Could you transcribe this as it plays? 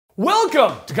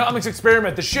Welcome to Comics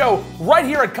Experiment, the show right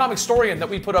here at Comicstorian that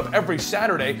we put up every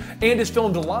Saturday and is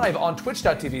filmed live on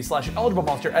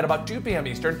twitch.tv/EligibleMonster at about 2 p.m.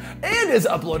 Eastern and is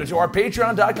uploaded to our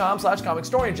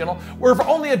patreon.com/Comicstorian channel where for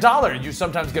only $1 you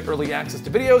sometimes get early access to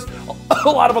videos, a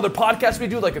lot of other podcasts we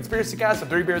do like Conspiracy Cast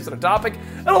and 3 Beers and a Topic,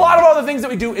 and a lot of other things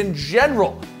that we do in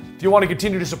general. If you want to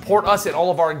continue to support us in all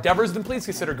of our endeavors, then please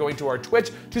consider going to our Twitch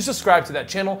to subscribe to that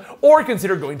channel or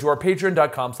consider going to our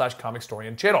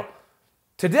patreon.com/Comicstorian channel.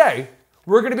 Today,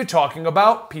 we're going to be talking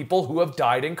about people who have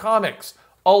died in comics.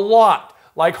 A lot.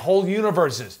 Like whole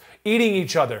universes, eating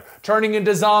each other, turning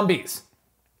into zombies.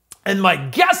 And my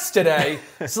guests today,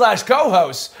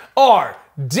 /co-hosts, are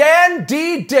Dan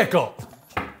D. Dickle.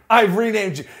 I've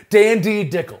renamed you. Dan D.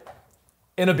 Dickle.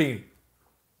 In a beanie.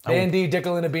 Dan D.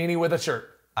 Dickle in a beanie with a shirt.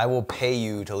 I will pay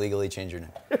you to legally change your name.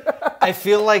 I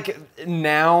feel like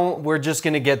now we're just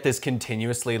going to get this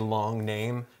continuously long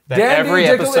name. Dan D.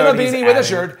 Dickle in a beanie with a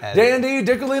shirt. Dan D.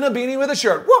 Dickle in a beanie with a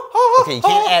shirt. Okay, you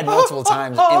can't add multiple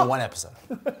times in one episode.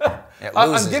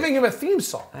 I'm giving him a theme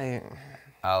song.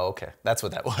 Oh, okay. That's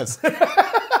what that was.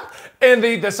 And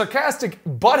the sarcastic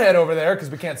butthead over there, because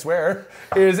we can't swear,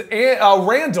 is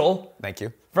Randall. Thank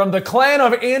you. From the clan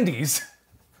of Andes.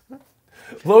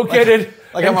 Located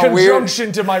in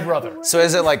conjunction to my brother. So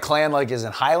is it like clan like is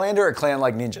in Highlander or clan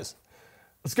like ninjas?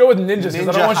 Let's go with ninjas because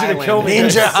I don't want you to kill me.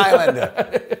 Ninja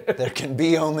Highlander. There can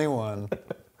be only one.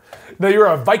 No, you're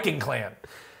a Viking clan.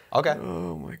 Okay.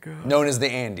 Oh my god. Known as the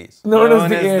Andes. Known as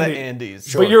the Andes.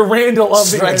 Sure. But you're Randall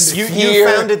of the Andes. You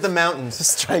founded the mountains.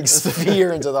 Strikes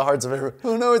fear into the hearts of everyone.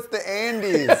 Oh no, it's the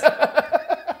Andes.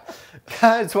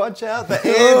 Guys, watch out. The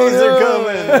Andes are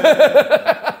coming.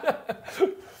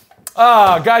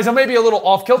 Guys, I may be a little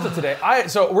off kilter today.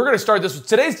 So we're going to start this.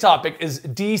 Today's topic is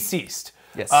deceased.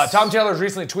 Yes. Tom Taylor has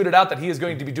recently tweeted out that he is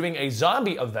going to be doing a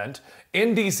zombie event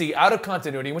in DC out of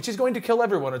continuity, in which he's going to kill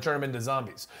everyone and turn them into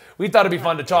zombies. We thought it'd be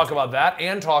fun to talk about that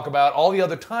and talk about all the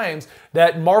other times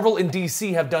that Marvel and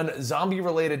DC have done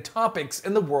zombie-related topics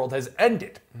and the world has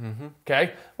ended.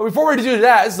 Okay? But before we do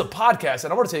that, this is a podcast,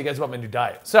 and I want to tell you guys about my new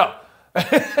diet. So...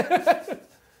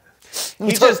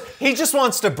 He just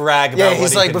wants to brag about Yeah, what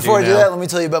he's he like, can before I do now. that, let me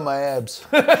tell you about my abs.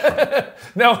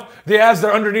 No, the abs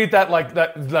are underneath that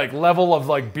level of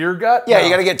like beer gut. Yeah, No.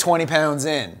 you gotta get 20 pounds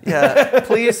in. Yeah,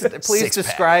 please Six-pack.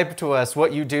 describe to us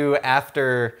what you do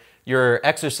after your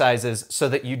exercises so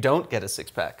that you don't get a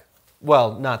six-pack.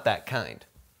 Well, not that kind.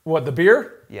 What, the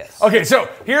beer? Yes. Okay, so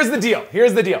here's the deal.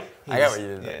 I got what you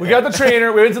did there. We got the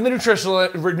trainer. We went to the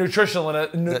nutritionalist.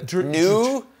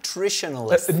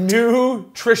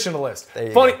 Nutritionalist. There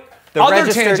you Funny. go. The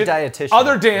registered dietitian.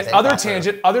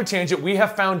 Other tangent. We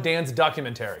have found Dan's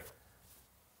documentary.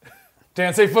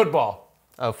 Dan, say football.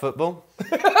 Oh, football?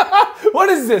 What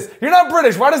is this? You're not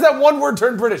British. Why does that one word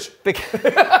turn British? Wait,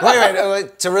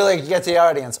 to really get to the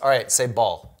audience. All right, say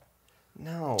ball.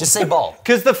 No. Just say ball.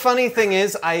 Because the funny thing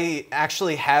is, I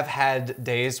actually have had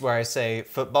days where I say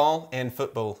football and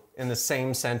football in the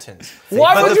same sentence.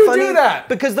 Why But would the you funny- do that?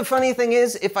 Because the funny thing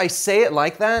is, if I say it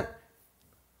like that,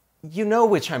 you know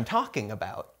which I'm talking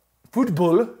about.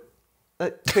 Football.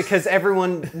 Because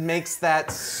everyone makes that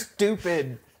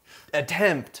stupid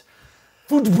attempt.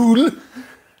 Football.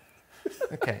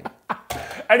 Okay.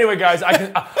 Anyway, guys, I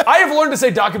have learned to say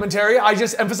documentary. I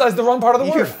just emphasized the wrong part of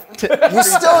the word. You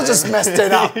still just messed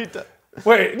it up.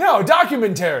 Wait, no,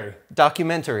 documentary.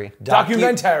 Documentary.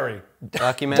 Documentary.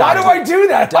 Documentary. Why do I do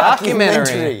that?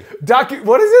 Documentary.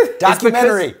 What is it?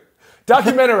 Documentary.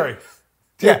 Documentary.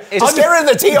 Yeah, just get rid of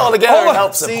the T altogether. Hold It on.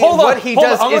 helps him. See, Hold on, what he hold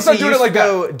on. does I'm gonna is start he doing it used like to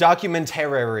go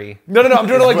documentary. No, I'm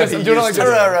doing it like this. what I'm he doing it like used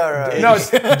this.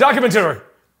 to No, it's documentary.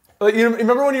 Like, you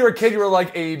remember when you were a kid, you were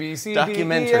like A, B, C, D, E,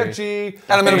 Documentary. F, G,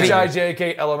 Elemental H, P. I, J,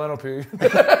 K, elemental P.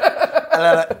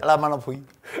 La mano pui.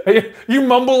 You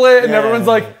mumble it, and Yeah. everyone's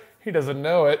like, he doesn't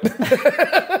know it.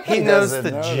 He knows Doesn't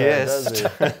the know that,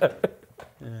 gist. does he?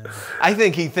 I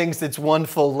think he thinks it's one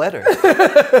full letter.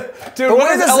 Dude,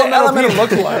 what does does the elemental P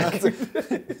look elemental-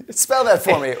 like? Spell that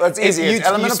for me. It's easy. you, It's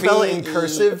elemental spell it P, in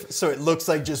cursive, so it looks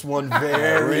like just one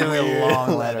very really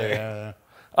long letter. Yeah.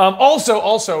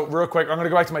 Also, real quick, I'm going to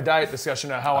go back to my diet discussion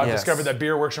now, how I've Yes. discovered that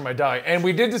beer works for my diet. And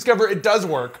we did discover it does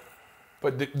work,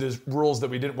 but there's rules that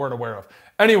we weren't aware of.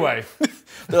 Anyway.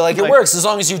 They're like, it works as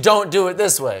long as you don't do it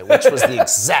this way, which was the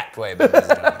exact way Bob was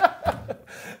doing it.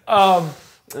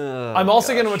 I'm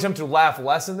also going to attempt to laugh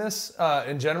less in this,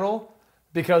 in general,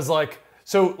 because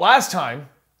so last time,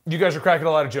 you guys were cracking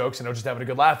a lot of jokes and I was just having a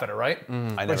good laugh at it, right?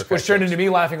 I never Which turned into me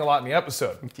laughing a lot in the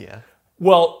episode. Yeah.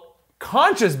 Well,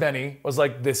 Conscious Benny was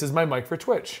like, this is my mic for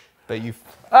Twitch. But you.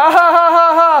 Ah, ha, ha,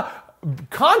 ha, ha.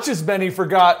 Conscious Benny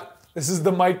forgot this is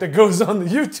the mic that goes on the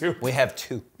YouTube. We have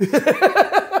two.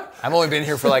 I've only been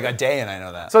here for like a day and I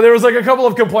know that. So there was like a couple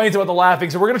of complaints about the laughing,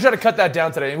 so we're gonna try to cut that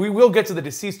down today, and we will get to the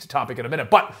deceased topic in a minute.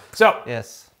 But, so,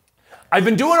 Yes. I've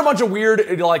been doing a bunch of weird,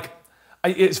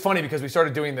 it's funny because we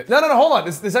started doing this. No, hold on.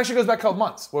 This actually goes back a couple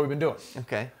months, what we've been doing.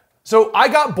 Okay. So I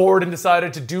got bored and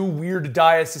decided to do weird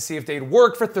diets to see if they'd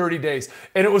work for 30 days.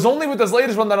 And it was only with this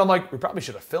latest one that I'm like, we probably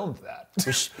should have filmed that.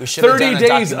 We should have 30 done a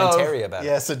days documentary about it.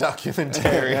 Yes, a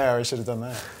documentary. Yeah, we should have done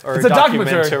that. Or It's a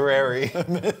documentary.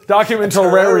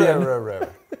 Documentarian.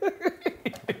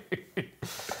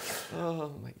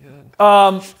 Oh my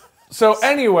god. So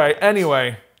anyway.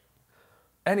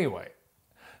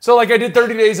 So like I did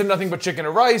 30 days of nothing but chicken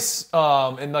and rice,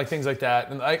 and like things like that.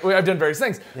 And I've done various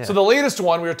things. Yeah. So the latest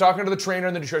one, we were talking to the trainer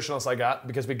and the nutritionist I got,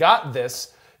 because we got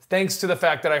this thanks to the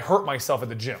fact that I hurt myself at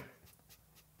the gym.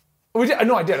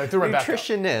 No, I did. I threw my back out.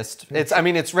 Nutritionist.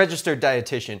 It's registered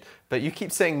dietitian, but you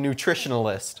keep saying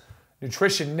nutritionalist.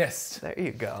 Nutritionist. There you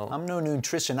go. I'm no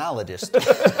nutritionologist.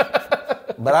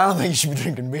 But I don't think you should be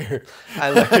drinking beer.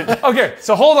 I learned. Okay,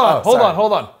 so hold on.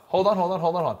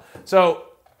 sorry. So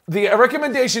the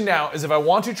recommendation now is if I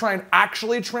want to try and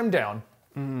actually trim down,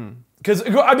 because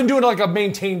I've been doing like a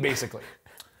maintain basically.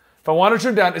 If I want to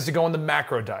trim down, is to go on the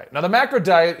macro diet. Now the macro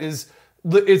diet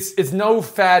it's no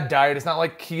fad diet. It's not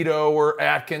like keto or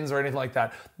Atkins or anything like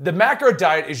that. The macro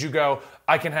diet is you go,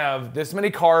 I can have this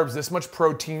many carbs, this much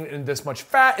protein, and this much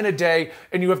fat in a day,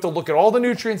 and you have to look at all the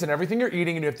nutrients and everything you're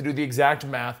eating, and you have to do the exact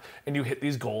math, and you hit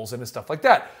these goals and stuff like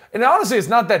that. And honestly, it's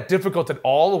not that difficult at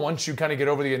all once you kind of get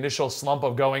over the initial slump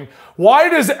of going, why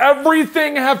does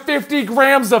everything have 50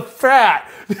 grams of fat?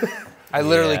 I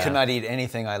literally could not eat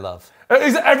anything I love.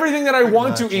 Is everything that I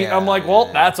want to eat, I'm like,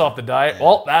 well, that's off the diet.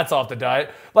 Well, that's off the diet.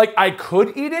 Like, I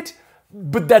could eat it,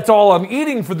 but that's all I'm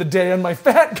eating for the day on my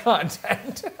fat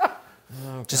content.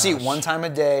 Just eat one time a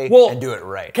day and do it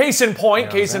right. Case in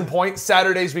point,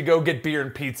 Saturdays we go get beer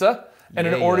and pizza. And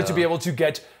in order to be able to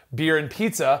get beer and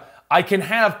pizza, I can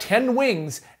have 10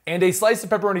 wings and a slice of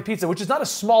pepperoni pizza, which is not a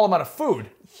small amount of food.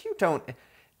 You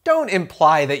don't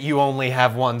imply that you only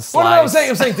have one slice. What am I saying?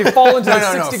 I'm saying to fall into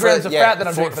the 60 grams of fat that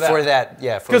I'm doing for that. For that,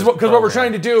 yeah. Because what we're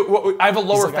trying to do, I have a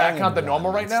lower like, fat I count than need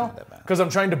normal one, right it's now. not that bad. Because I'm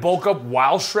trying to bulk up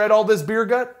while shred all this beer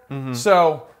gut.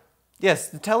 So...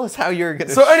 Yes, tell us how you're going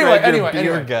to So shred your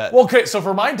beer gut. Well, okay, so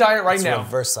for my diet right now,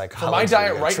 reverse psychology. for my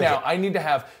diet Yeah, right trick now, it. I need to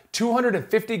have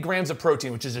 250 grams of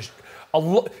protein, which is it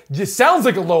sounds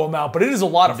like a low amount, but it is a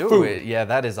lot of food. Yeah,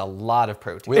 that is a lot of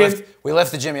protein. We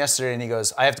left the gym yesterday and he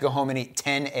goes, I have to go home and eat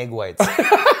 10 egg whites.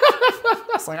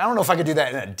 It's like, I don't know if I could do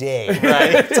that in a day,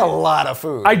 right? It's a lot of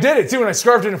food. I did it too, and I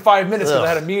scarfed it in 5 minutes because I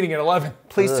had a meeting at 11.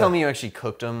 Please tell me you actually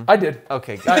cooked them. I did.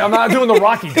 Okay, good. I'm not doing the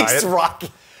Rocky It's diet.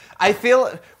 rocky. I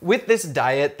feel with this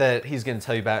diet that he's going to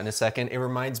tell you about in a second, it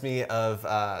reminds me of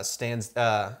Stan's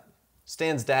dad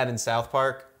in South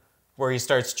Park, where he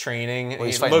starts training. Well,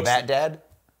 he's fighting Bat Dad?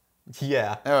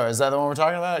 Yeah. Oh, is that the one we're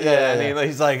talking about? Yeah, and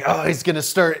he's like, oh, he's going to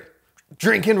start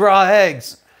drinking raw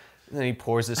eggs. And then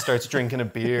he starts drinking a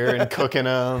beer and cooking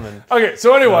them. And Okay,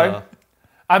 so anyway,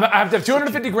 I have to have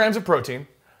 250 grams of protein,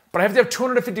 but I have to have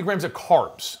 250 grams of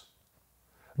carbs.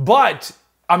 But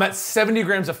I'm at 70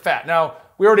 grams of fat. Now,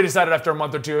 we already decided after a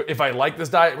month or two, if I like this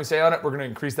diet and we stay on it, we're gonna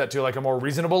increase that to like a more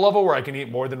reasonable level where I can eat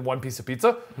more than one piece of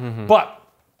pizza. But,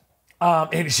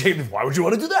 Andy Shaden, why would you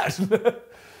wanna do that?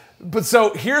 But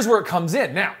so here's where it comes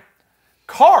in. Now,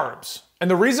 carbs,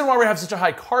 and the reason why we have such a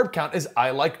high carb count is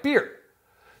I like beer.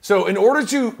 So in order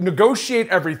to negotiate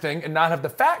everything and not have the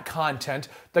fat content,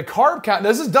 the carb count,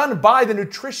 this is done by the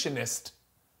nutritionist.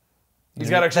 He's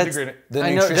got actually a degree in it. The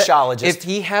I know that nutritionologist. if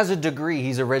he has a degree,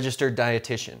 he's a registered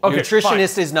dietitian. Okay,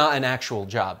 Nutritionist is not an actual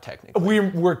job, technically.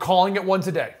 We're calling it one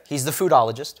today. He's the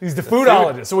foodologist. He's the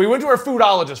foodologist. So we went to our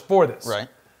foodologist for this. Right.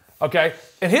 Okay?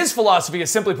 And his philosophy is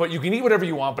simply put, you can eat whatever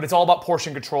you want, but it's all about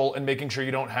portion control and making sure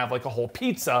you don't have like a whole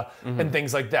pizza and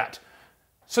things like that.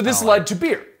 So this led to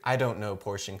beer. I don't know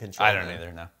portion control. I don't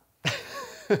either, no.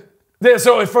 Yeah,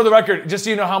 so for the record, just so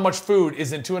you know how much food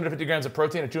is in 250 grams of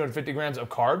protein and 250 grams of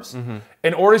carbs,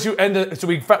 in order to end so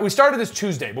we started this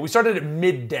Tuesday, but we started at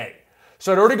midday.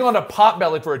 So I'd already gone to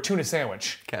Potbelly for a tuna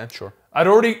sandwich. Okay, sure. I'd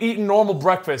already eaten normal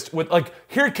breakfast with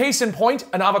case in point,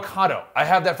 an avocado. I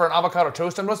have that for an avocado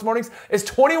toast on most mornings. It's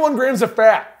 21 grams of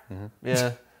fat.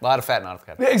 Yeah. A lot of fat in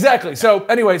avocado. Yeah, exactly. So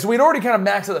anyway, so we'd already kind of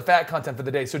maxed out the fat content for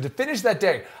the day. So to finish that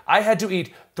day, I had to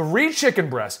eat 3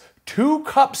 chicken breasts, 2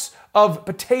 cups of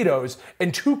potatoes,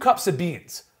 and 2 cups of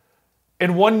beans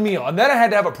in one meal. And then I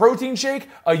had to have a protein shake,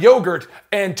 a yogurt,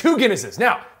 and 2 Guinnesses.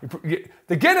 Now,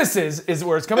 the Guinnesses is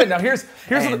where it's coming. Now here's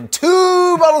And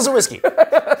 2 bottles of whiskey.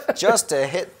 Just to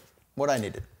hit what I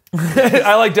needed.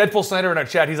 I like Deadpool Snyder in our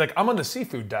chat. He's like, I'm on the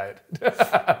seafood diet.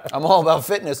 I'm all about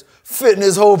fitness.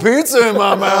 Fitness whole pizza in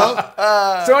my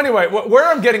mouth. So anyway, where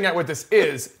I'm getting at with this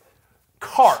is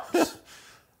carbs.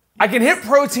 I can hit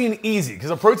protein easy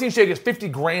because a protein shake is 50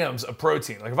 grams of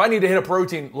protein. Like if I need to hit a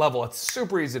protein level, it's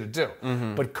super easy to do.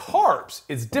 But carbs,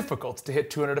 it's difficult to hit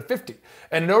 250.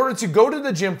 And in order to go to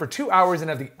the gym for 2 hours and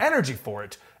have the energy for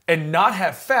it and not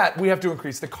have fat, we have to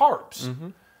increase the carbs.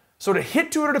 So to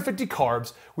hit 250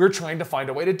 carbs, we're trying to find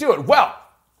a way to do it. Well,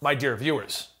 my dear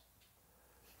viewers,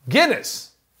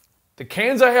 Guinness, the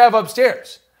cans I have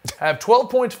upstairs, have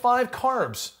 12.5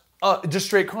 carbs, just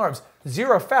straight carbs,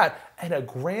 0 fat, and a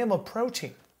gram of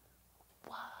protein.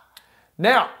 Wow.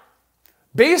 Now,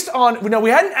 based on, we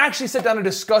hadn't actually sat down and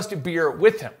discussed beer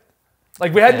with him.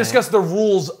 Like we hadn't discussed the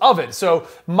rules of it. So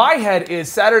my head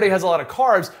is Saturday has a lot of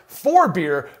carbs for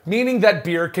beer, meaning that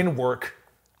beer can work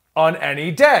on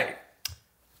any day.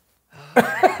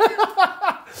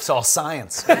 It's all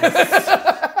science.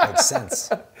 Makes sense.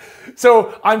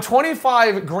 So I'm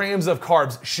 25 grams of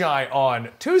carbs shy on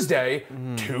Tuesday,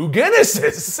 2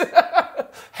 Guinnesses.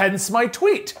 Hence my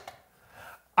tweet.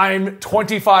 I'm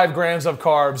 25 grams of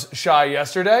carbs shy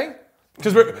yesterday.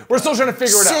 Because we're still trying to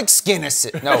figure it out. 6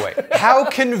 Guinnesses. No, wait. How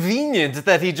convenient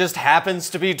that he just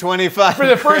happens to be 25. For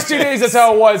the first 2 days, that's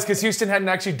how it was, because Houston hadn't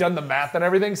actually done the math and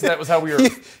everything, so that was how we were.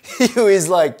 He's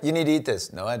like, you need to eat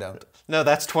this. No, I don't. No,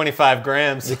 that's 25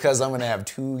 grams. Because I'm going to have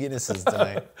 2 Guinnesses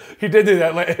tonight. He did do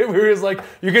that. Like, we were just like,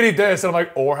 you can eat this. And I'm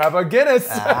like, or have a Guinness.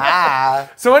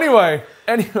 Ah. So anyway.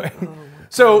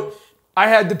 So I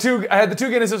had the two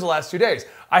Guinnesses the last 2 days.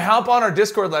 I hop on our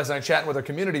Discord last night chatting with our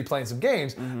community playing some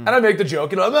games, and I make the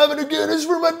joke, I'm having a Guinness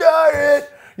for my diet,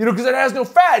 because it has no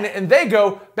fat in it. And they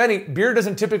go, Benny, beer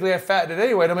doesn't typically have fat in it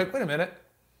anyway. And I'm like, wait a minute,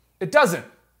 it doesn't.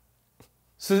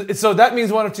 So that means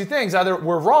one of two things. Either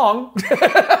we're wrong,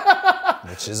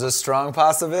 Which is a strong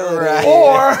possibility.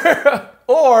 Right.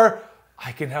 or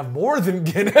I can have more than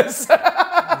Guinness.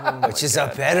 Which is a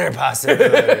better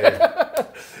possibility.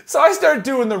 So I started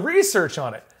doing the research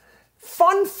on it.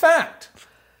 Fun fact,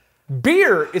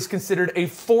 beer is considered a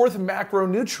 4th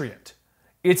macronutrient.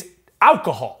 It's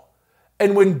alcohol.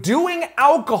 And when doing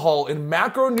alcohol in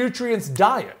macronutrients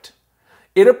diet,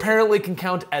 it apparently can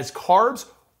count as carbs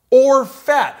or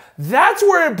fat. That's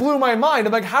where it blew my mind.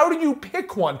 I'm like, how do you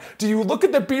pick one? Do you look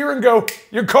at the beer and go,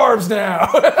 you're carbs now?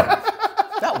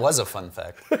 That was a fun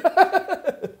fact.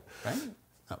 Right?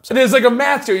 Oh, And there's like a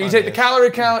math to it. You take the calorie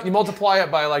count, you multiply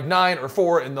it by like 9 or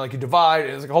 4, and like you divide. And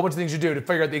there's like a whole bunch of things you do to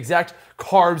figure out the exact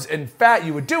carbs and fat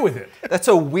you would do with it. That's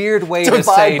a weird way to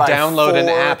Divide say by download an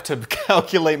 4. app to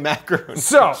calculate macronutrients.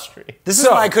 So, This is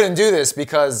why I couldn't do this,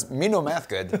 because me no math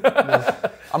good.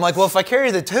 I'm like, well, if I carry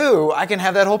the 2, I can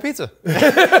have that whole pizza.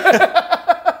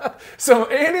 So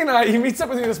Andy and he meets up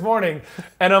with me this morning,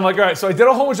 and I'm like, all right, so I did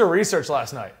a whole bunch of research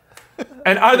last night.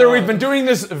 And either we've been doing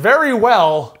this very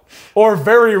well or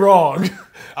very wrong.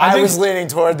 I think was leaning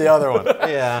toward the other one.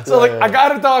 Yeah. So like, I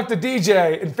gotta talk to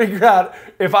DJ and figure out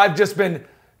if I've just been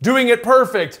doing it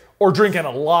perfect or drinking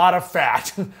a lot of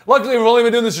fat. Luckily, we've only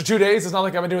been doing this for 2 days. It's not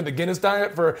like I've been doing the Guinness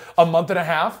diet for a month and a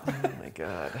half. Oh my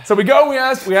God. So we go and we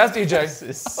ask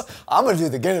DJ. I'm going to do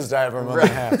the Guinness diet for a month and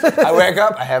a half. I wake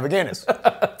up, I have a Guinness.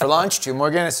 For lunch, 2 more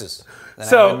Guinnesses. Then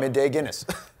I have a midday Guinness.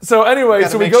 So anyway,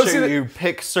 Gotta so we make go sure see the you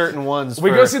pick certain ones. we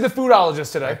for go see the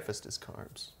foodologist today. breakfast is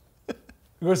carbs.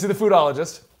 We go see the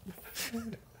foodologist.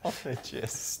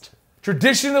 Just.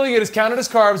 Traditionally, it is counted as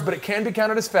carbs, but it can be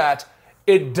counted as fat.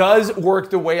 It does work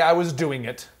the way I was doing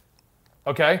it,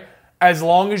 okay? As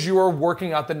long as you are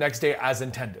working out the next day as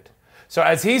intended. So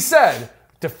as he said,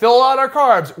 to fill out our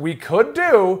carbs, we could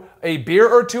do a beer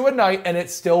or 2 a night and it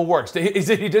still works. He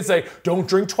did say, don't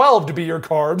drink 12 to be your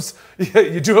carbs.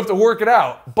 You do have to work it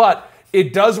out, but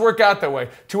it does work out that way.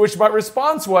 To which my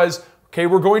response was, okay,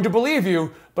 we're going to believe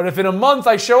you, but if in a month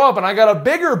I show up and I got a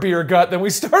bigger beer gut than we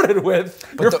started with,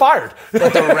 you're fired.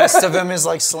 But the rest of him is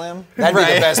like slim. That'd be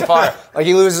the best part. Like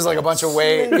he loses like a bunch of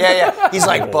weight. Yeah. He's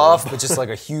like buff, but just like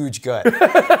a huge gut.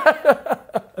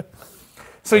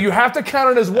 So you have to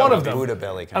count it as one of them. Buddha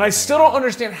belly kind And of I thing. still don't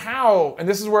understand how, and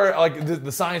this is where like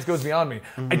the science goes beyond me.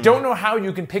 I don't know how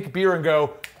you can pick beer and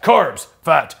go, carbs,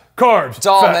 fat, carbs, It's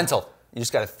all fat. mental. You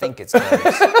just got to think it's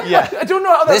carbs. Yeah. I don't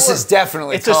know how that This works. is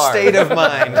definitely It's a carb. state of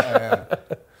mind.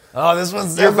 Oh, this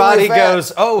one's Your definitely body fat.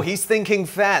 goes, oh, he's thinking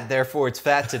fat, therefore it's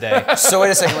fat today. So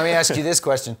wait a second, let me ask you this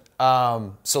question.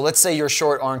 So let's say you're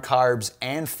short on carbs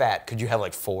and fat. Could you have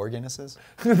like 4 Guinnesses?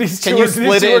 These Can two you are- these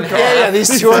split two it are in carbs. half? Yeah,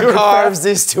 these 2 are carbs,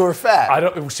 these 2 are fat. I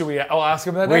don't. Should we? I'll ask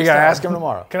him that. We next gotta time. ask him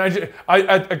tomorrow. Can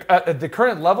at the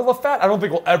current level of fat, I don't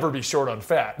think we'll ever be short on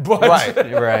fat. But Right.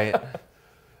 Right.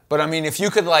 But I mean, if you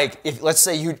could if let's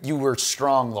say you were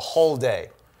strong the whole day,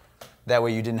 that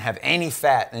way you didn't have any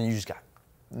fat and you just got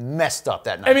messed up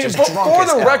that night. I mean, just for drunk as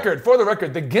the hell.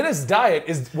 record, the Guinness diet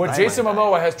is what I Jason like that.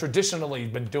 Momoa has traditionally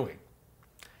been doing.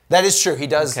 That is true. He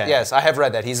does. Okay. Yes, I have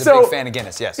read that. He's a So- big fan of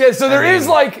Guinness. Yes. Yeah, so there is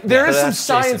some but that's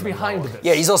science Jason behind Momoa. this.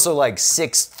 Yeah, he's also like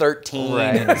 6'13".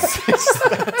 Right. and-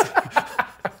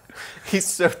 He's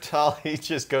so tall, he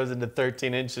just goes into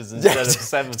 13 inches instead of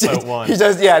 7'1". He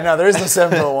does. Yeah, no, there is no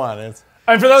 7'1". It's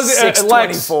And for those,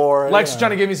 624, Lex yeah. is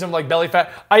trying to give me some like belly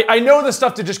fat. I know the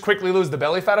stuff to just quickly lose the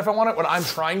belly fat if I want it. What I'm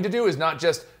trying to do is not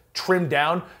just trim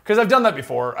down, because I've done that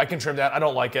before. I can trim down. I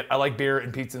don't like it. I like beer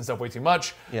and pizza and stuff way too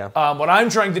much. Yeah. What I'm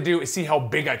trying to do is see how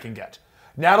big I can get.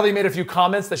 Natalie made a few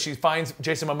comments that she finds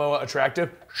Jason Momoa attractive,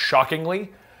 shockingly.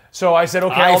 So I said,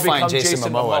 okay, I I'll find become Jason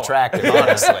Momoa attractive,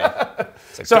 honestly.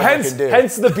 It's like, So good hence, looking dude.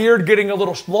 hence the beard getting a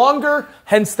little longer,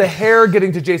 hence the hair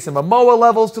getting to Jason Momoa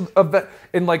levels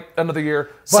in like another year.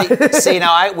 But See,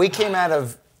 now we came out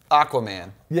of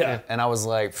Aquaman. Yeah. And I was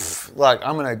like, look,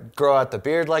 I'm gonna grow out the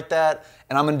beard like that,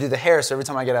 and I'm gonna do the hair. So every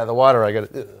time I get out of the water, I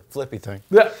got a flippy thing.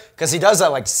 Yeah. Because he does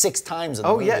that like 6 times in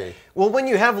the movie. Yeah. Well, when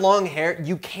you have long hair,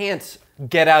 you can't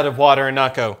get out of water and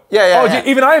not go. Yeah. Oh,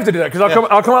 even I have to do that because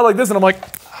I'll come out like this and I'm like,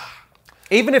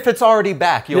 Even if it's already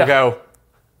back, you'll Yeah. go.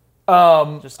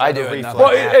 I do it.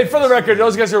 well, for the record,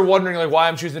 those guys who are wondering like why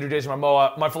I'm choosing to do Jason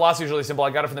Momoa, my philosophy is really simple. I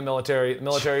got it from the military. The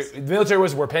military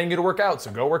was we're paying you to work out,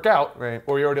 so go work out. Right.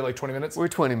 Or you're already like 20 minutes. We're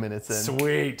 20 minutes in.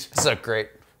 Sweet. So great.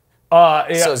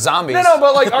 Yeah. So zombies. No,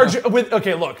 but like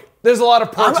okay, look, there's a lot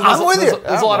of perks. I'm- I'm with there's, you.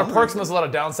 There's a lot of I'm perks and there's a lot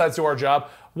of downsides to our job.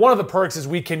 One of the perks is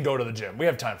we can go to the gym. We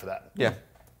have time for that. Yeah.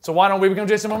 So why don't we become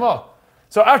Jason Momoa?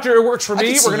 So after it works for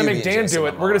me, could see we're gonna you make being Dan Jason do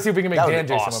it. Momoa. We're gonna see if we can make That would Dan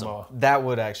be Jason awesome. Momoa. That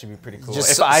would actually be pretty cool.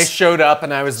 Just if so- I showed up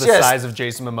and I was the Just- size of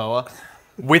Jason Momoa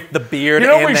with the beard You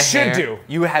know what and we the should hair, do?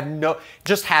 You have no.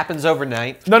 Just happens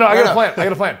overnight. No, I got no. a plan. I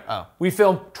got a plan. We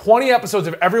film 20 episodes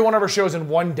of every one of our shows in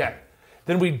one day.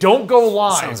 Then we don't go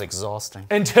live Sounds exhausting.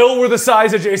 until we're the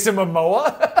size of Jason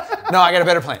Momoa. No, I got a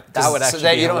better plan. That would So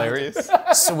actually be you don't- hilarious.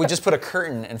 So we just put a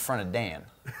curtain in front of Dan.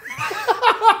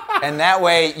 And that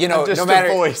way, just no a matter.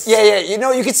 voice. Yeah,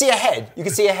 you can see a head. You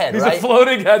can see a head, He's right? a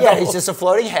floating head. Yeah, the he's whole- just a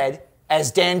floating head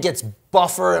as Dan gets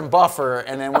buffer and buffer,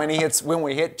 and then when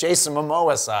we hit Jason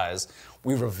Momoa size,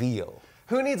 we reveal.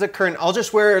 Who needs a curtain? I'll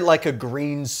just wear like a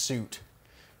green suit,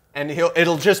 and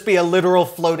it'll just be a literal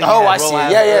floating. Oh, head. I We'll see.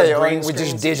 have Yeah, a green We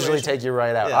just screen digitally situation. take you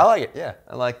right out. Yeah. I like it. Yeah.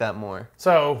 I like that more.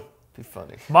 So Be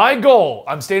funny. my goal,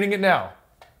 I'm stating it now,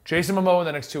 Jason Momoa in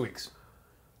the next 2 weeks.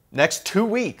 Next 2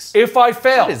 weeks. If I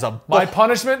fail, That is a my bull-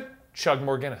 punishment, chug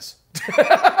more Guinness.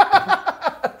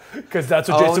 Because that's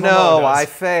what Oh Jason no, Momoa does. I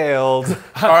failed.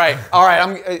 All right.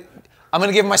 I'm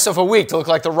gonna give myself a week to look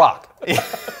like The Rock.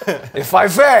 If I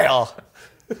fail,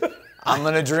 I'm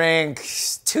gonna drink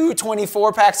 2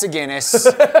 24-packs of Guinness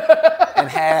and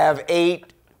have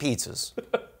 8 pizzas.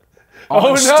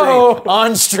 Oh, stream. no.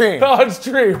 On stream. On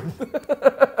stream.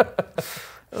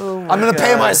 I'm gonna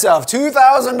pay myself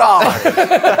 $2,000.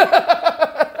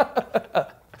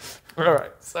 All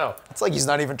right, so It's like he's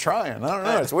not even trying. I don't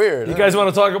know. It's weird. you guys want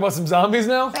to talk about some zombies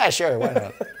now? Yeah, sure. Why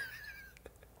not?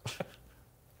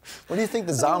 What do you think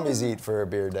the zombies eat for a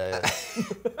beer diet?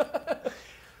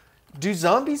 Do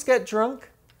zombies get drunk?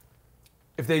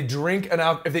 If they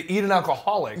if they eat an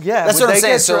alcoholic, Yeah, That's would what I'm they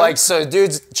saying. get So drunk? so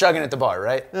dude's chugging at the bar,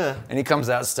 right? Yeah. And he comes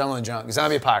out stumbling drunk.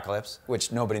 Zombie apocalypse,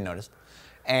 which nobody noticed.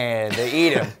 And they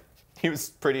eat him. He was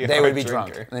pretty. They hard would be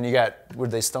drinker. drunk. And then would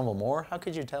they stumble more? How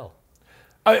could you tell?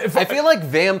 I feel like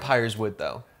vampires would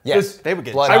though. Yes, They would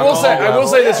get blood I will say, alcohol.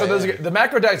 this Yeah, for those. yeah. The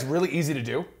macro diet is really easy to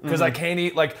do because I can't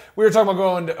eat. Like we were talking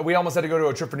about we almost had to go to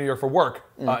a trip for New York for work,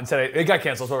 and today it got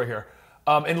canceled. So we're here,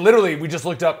 and literally we just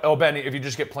looked up. Oh, Benny, if you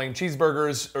just get plain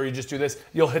cheeseburgers or you just do this,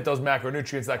 you'll hit those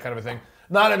macronutrients, that kind of a thing.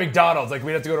 Not at McDonald's. Like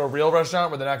we'd have to go to a real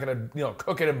restaurant where they're not going to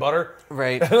cook it in butter.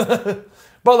 Right.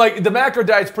 But like the macro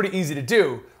diet's pretty easy to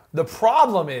do. The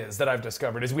problem is that I've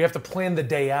discovered is we have to plan the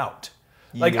day out.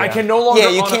 Like I Yeah. can no longer. Yeah,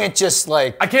 you on can't just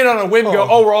like. I can't on a whim go.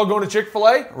 Oh, we're all going to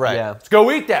Chick-fil-A. Right. Yeah. Let's go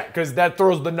eat that because that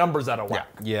throws the numbers out of whack.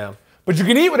 Yeah. But you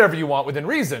can eat whatever you want within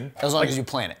reason. As long as you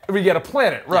plan it. We got to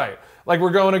plan it, right? Like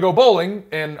we're going to go bowling,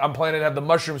 and I'm planning to have the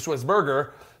mushroom Swiss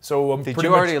burger. So I'm Did pretty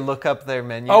you much. already look up their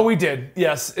menu? Oh, we did.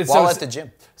 Yes. It's While at the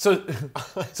gym. So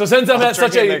since I'm at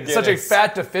such drinking a the such a Guinness.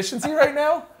 fat deficiency right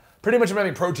now, pretty much I'm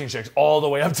having protein shakes all the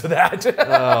way up to that.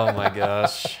 Oh my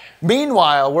gosh.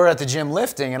 Meanwhile, we're at the gym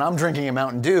lifting, and I'm drinking a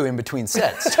Mountain Dew in between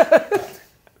sets.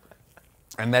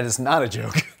 And that is not a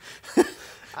joke.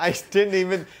 I didn't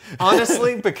even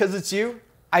honestly because it's you.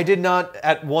 I did not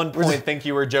at one point think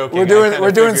you were joking. We're I doing kinda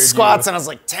we're doing figured squats, you- and I was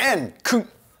like 10. Coop.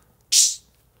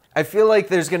 I feel like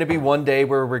there's going to be one day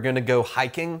where we're going to go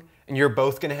hiking, and you're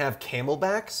both going to have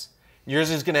Camelbacks. Yours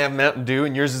is going to have Mountain Dew,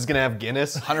 and yours is going to have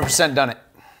Guinness. 100% done it.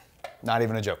 Not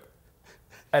even a joke.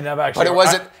 And I've actually, But it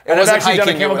wasn't I've actually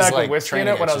hiking, done a it was Camelback like with whiskey in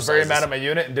training it when I was very exercises. mad at my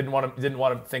unit and didn't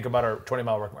want to think about our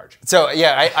 20-mile ruck march. So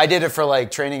yeah, I did it for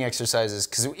like training exercises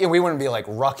because we wouldn't be like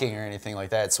rucking or anything like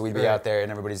that. So we'd be out there and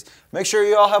everybody's, make sure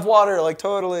you all have water, like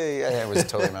totally. And it was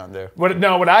totally Mountain Dew.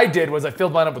 What I did was I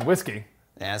filled mine up with whiskey.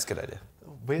 Yeah, that's a good idea.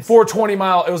 For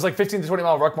 20-mile, it was like 15 to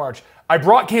 20-mile ruck march. I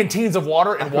brought canteens of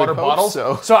water and water hope bottles.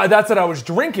 so. That's what I was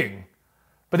drinking.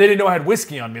 But they didn't know I had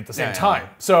whiskey on me at the same Yeah, time.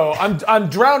 So I'm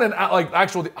drowning out like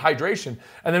actual hydration.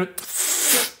 And then,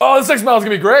 the 6 miles is gonna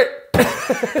be great.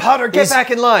 Potter, get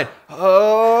back in line.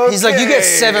 Oh, He's like, you get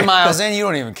 7 miles in, you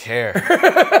don't even care.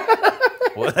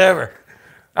 Whatever.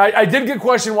 I did get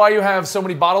questioned why you have so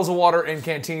many bottles of water in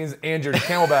canteens and your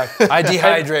Camelback. I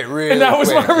dehydrate really And that was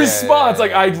quick. my Yeah, response. yeah,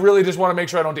 Like, I really just want to make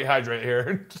sure I don't dehydrate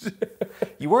here.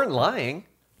 You weren't lying.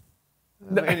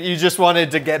 You just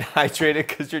wanted to get hydrated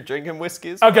because you're drinking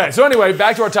whiskeys. Okay, so anyway,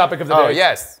 back to our topic of the day. Oh,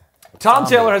 yes. Tom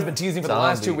Taylor has been teasing for the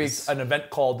last 2 Zombies. weeks an event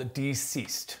called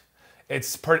Deceased. It's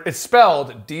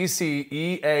spelled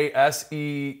D-C-E-A-S-E-D.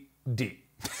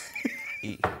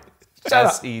 Shut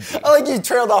up. S-E-D. I like you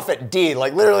trailed off at D,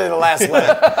 like literally the last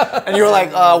letter. And you were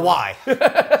like, why?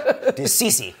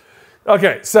 Deceased.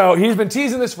 Okay, so he's been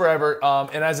teasing this forever,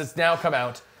 and as it's now come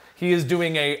out, he is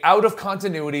doing a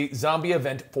out-of-continuity zombie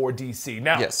event for DC.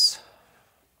 Now, Yes.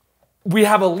 we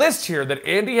have a list here that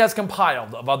Andy has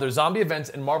compiled of other zombie events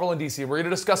in Marvel and DC. We're going to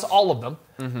discuss all of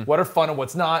them, what are fun and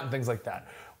what's not, and things like that.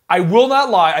 I will not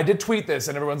lie, I did tweet this,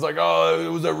 and everyone's like, oh,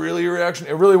 it was a really reaction.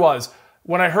 It really was.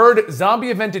 When I heard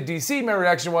zombie event at DC, my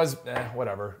reaction was,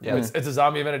 whatever. Yeah. It's a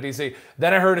zombie event at DC.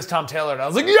 Then I heard it's Tom Taylor, and I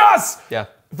was like, yes! Yeah.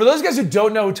 For those guys who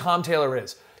don't know who Tom Taylor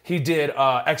is, he did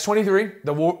X-23,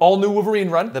 the all-new Wolverine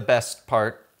run. The best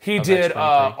part. He of did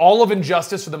X-23. all of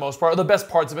Injustice for the most part, or the best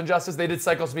parts of Injustice. They did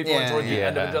cycle some people in Yeah, towards the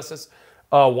end of yeah. Injustice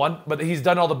 1, but he's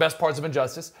done all the best parts of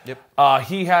Injustice. Yep.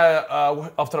 He had, I'm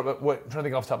trying to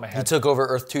think off the top of my He head. took over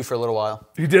Earth 2 for a little while.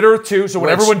 He did Earth 2, so when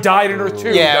Which- everyone died in Earth 2,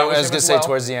 Yeah, that I was him going to as say well.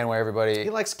 towards the end where everybody...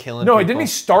 He likes killing No, people. didn't he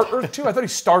start Earth 2? I thought he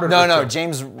started Earth 2. No,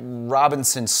 James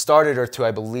Robinson started Earth 2, I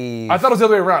believe. I thought it was the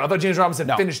other way around. I thought James Robinson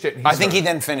finished it. And I think he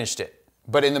started. then finished it.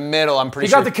 But in the middle, I'm pretty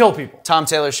He sure... got to kill people. Tom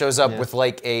Taylor shows up with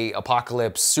like a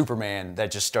apocalypse Superman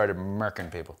that just started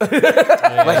murking people.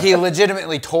 Like he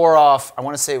legitimately tore off, I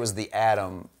want to say it was the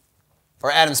Atom,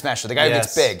 or Atom Smasher, the guy who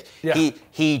gets Yes. big. Yeah.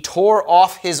 He tore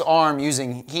off his arm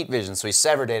using heat vision, so he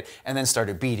severed it and then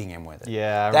started beating him with it.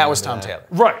 Yeah, I that was remember Tom that.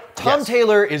 Taylor. Right. Tom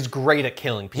Taylor is great at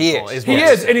killing people. He is. He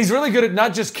Yes. is, and he's really good at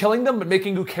not just killing them, but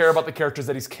making you care about the characters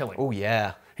that he's killing. Oh,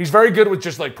 yeah. He's very good with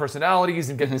just like personalities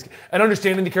and getting and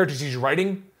understanding the characters he's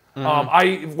writing.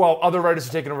 While other writers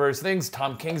have taken over various things,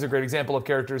 Tom King's a great example of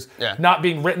characters not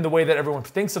being written the way that everyone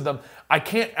thinks of them. I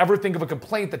can't ever think of a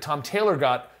complaint that Tom Taylor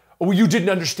got. Oh, you didn't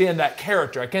understand that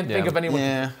character. I can't think of anyone.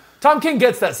 Yeah. Tom King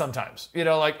gets that sometimes. You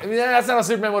know, like that's not how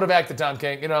Superman would have acted. Tom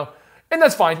King. You know, and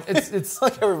that's fine. It's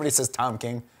Like everybody says Tom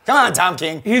King. Come on, Tom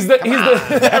King. He's the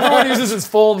everyone uses his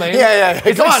full name. Yeah.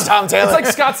 It's Come like, on, Tom Taylor. It's like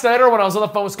Scott Snyder when I was on the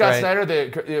phone with Scott Right.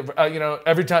 Snyder.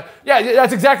 Every time. Yeah,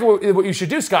 that's exactly what you should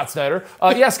do, Scott Snyder.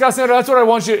 Yeah, Scott Snyder. That's what I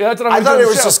want you. That's what I I want thought you it to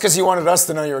was show. just because you wanted us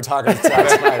to know you were talking to Scott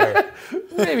Snyder.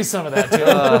 Maybe some of that too.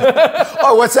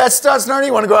 Oh, what's that, Scott Snyder?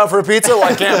 You want to go out for a pizza?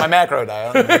 Well, I can't. My macro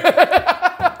dial.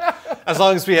 As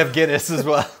long as we have Guinness as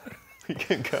well, we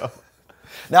can go.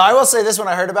 Now, I will say this when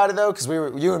I heard about it though, because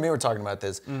you and me were talking about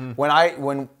this.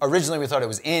 When originally we thought it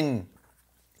was in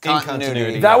continuity,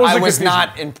 continuity. That was I the was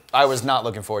confusion. I was not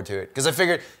looking forward to it because I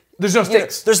figured There's no you know,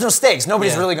 stakes. there's no stakes.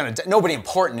 Nobody's Yeah. really gonna. Nobody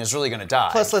important is really gonna die.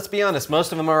 Plus, let's be honest,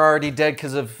 most of them are already dead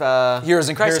because of Heroes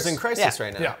in Crisis. Heroes in Crisis Yeah.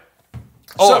 right now. Yeah.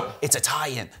 oh, So- it's a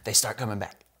tie-in. They start coming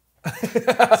back.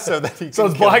 So that he So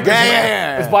can it's kill Black them. as Yeah, Night. yeah,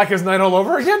 yeah. It's Black as Night all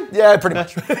over again. Yeah, pretty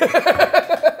much.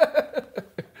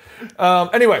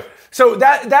 Anyway, so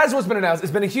that's what's been announced.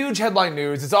 It's been a huge headline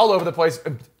news. It's all over the place.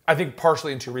 I think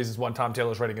partially in two reasons. One, Tom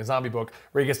Taylor's writing a zombie book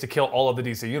where he gets to kill all of the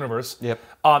DC universe. Yep.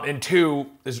 And two,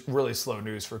 there's really slow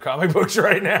news for comic books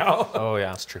right now. Oh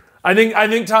yeah, that's true. I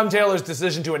think Tom Taylor's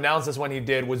decision to announce this when he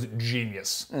did was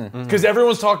genius. Because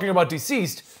everyone's talking about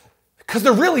Deceased, because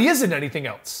there really isn't anything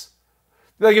else.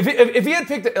 Like if he had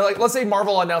picked, like let's say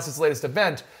Marvel announced its latest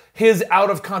event, his out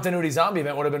of continuity zombie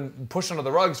event would have been pushed under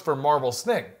the rugs for Marvel's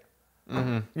thing.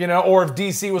 You know, or if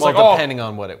DC was Well, like, oh, depending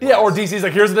on what it was. yeah, or DC's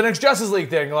like, here's the next Justice League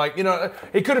thing. Like, you know,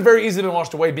 it could have very easily been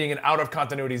washed away being an out of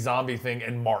continuity zombie thing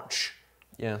in March.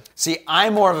 Yeah. See,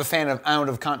 I'm more of a fan of out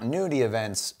of continuity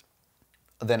events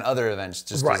than other events.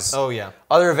 Just 'cause Oh yeah.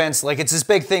 other events, like it's this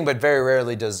big thing, but very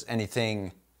rarely does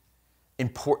anything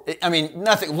important. I mean,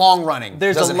 nothing long running.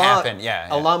 There's doesn't a lot, happen. Yeah,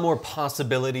 a lot more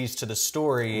possibilities to the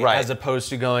story, Right. as opposed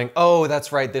to going, oh,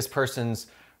 that's right, this person's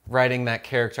writing that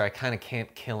character. I kind of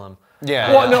can't kill him.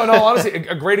 Yeah. Well, no, honestly,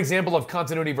 a great example of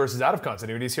continuity versus out of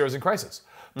continuity is Heroes in Crisis.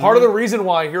 Part of the reason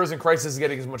why Heroes in Crisis is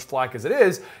getting as much flack as it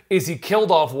is he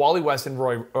killed off Wally West and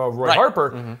Roy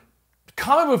Harper.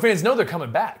 Comic book fans know they're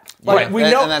coming back. Like Right. we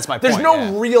And know, that's my there's point, no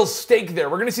yeah. real stake there.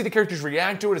 We're going to see the characters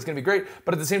react to it. It's going to be great,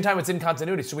 but at the same time, it's in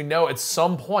continuity, so we know at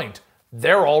some point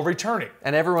they're all returning.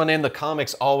 And everyone in the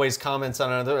comics always comments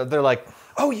on it. They're like,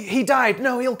 oh, he died.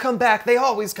 No, he'll come back. They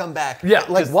always come back. Yeah,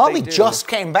 Like 'Cause Wally they do. just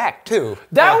came back too.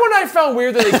 That one I found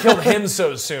weird that they killed him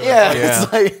so soon. Yeah, Yeah.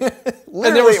 it's like.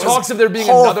 And there was talks of there being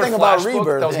another thing about Flash book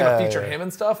Rebirth. that was going to Yeah, feature yeah. him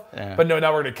and stuff. Yeah. But no,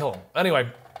 now we're going to kill him. Anyway,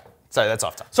 Sorry, that's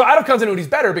off topic. so out of continuity is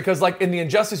better because, like in the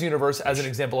Injustice universe, as an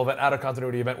example of an out of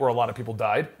continuity event where a lot of people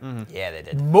died, Yeah, they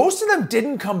did. most of them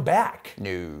didn't come back.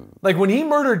 No. Like when he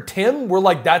murdered Tim, we're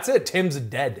like, that's it. Tim's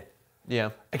dead. Yeah.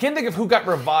 I can't think of who got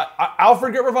revived.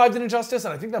 Alfred got revived in Injustice,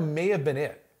 and I think that may have been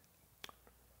it.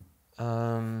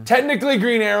 Technically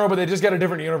Green Arrow, but they just got a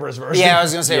different universe version. Yeah, I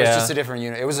was gonna say it was Yeah. just a different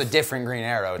unit. It was a different Green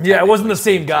Arrow. Yeah, it wasn't the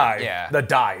technically same guy Yeah. that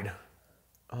died.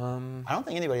 I don't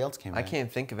think anybody else came I back.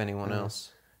 can't think of anyone else.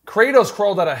 Kratos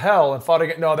crawled out of hell and fought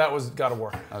again. No, that was God of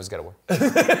War. I was gotta work.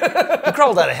 He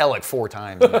crawled out of hell like 4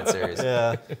 times in that series.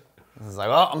 Yeah. I was like,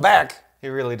 well, I'm back. He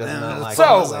really does not like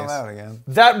So- those I'm things. out again.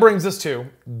 That brings us to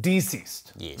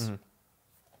Deceased. Yes.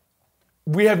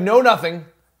 We have know nothing.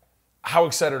 How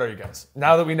excited are you guys?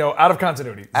 Now that we know out of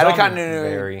continuity. Out of Zombie. continuity,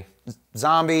 Very.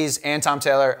 zombies and Tom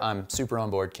Taylor, I'm super on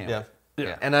board. Can't Yeah. wait.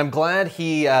 Yeah. And I'm glad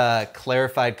he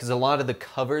clarified, because a lot of the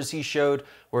covers he showed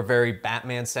were very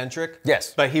Batman-centric.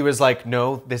 Yes. But he was like,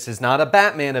 no, this is not a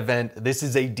Batman event. This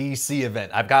is a DC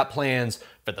event. I've got plans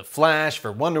for The Flash,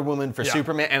 for Wonder Woman, for Yeah.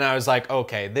 Superman. And I was like,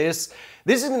 okay, this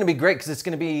is going to be great, because it's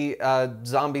going to be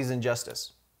Zombies and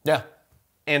Justice. Yeah.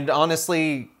 And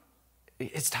honestly,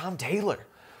 it's Tom Taylor.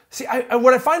 See,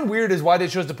 what I find weird is why they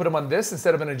chose to put him on this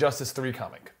instead of an Injustice 3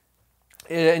 comic.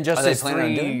 In Are they Justice planning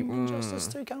on 3, doing Justice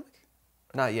 3 comic?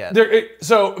 not yet.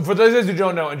 So, for those who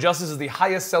don't know, Injustice is the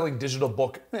highest-selling digital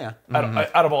book Yeah.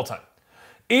 out of all time.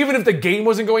 Even if the game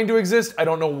wasn't going to exist, I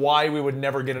don't know why we would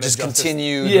never get an Just Injustice.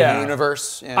 continue Yeah. the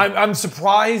universe. Yeah. I'm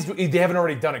surprised they haven't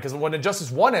already done it, because when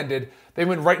Injustice 1 ended, they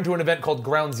went right into an event called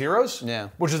Ground Zeroes, Yeah.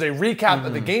 which is a recap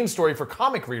of the game story for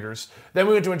comic readers. Then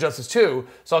we went to Injustice 2,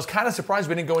 so I was kind of surprised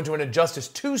we didn't go into an Injustice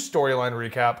 2 storyline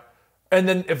recap. And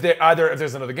then if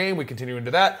there's another game, we continue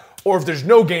into that, or if there's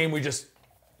no game, we just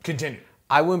continue.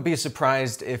 I wouldn't be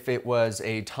surprised if it was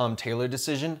a Tom Taylor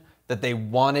decision, that they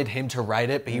wanted him to write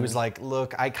it, but he was like,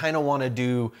 look, I kind of want to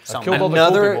do Killed all the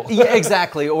another, cool people. yeah,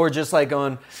 exactly, or just like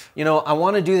going, I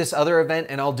want to do this other event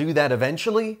and I'll do that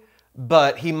eventually,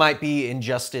 but he might be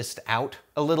Injusticed out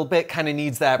a little bit, kind of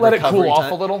needs that Let it recovery cool off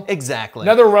time. a little? Exactly.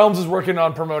 NetherRealms is working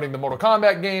on promoting the Mortal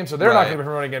Kombat game, so they're not Right. going to be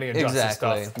promoting any Injustice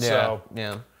Exactly. stuff. Yeah. So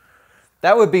Yeah.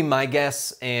 That would be my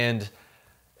guess, and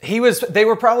they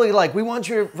were probably like, we want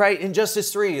you to write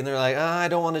Injustice 3, and they're like, I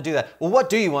don't want to do that. Well, what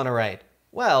do you want to write?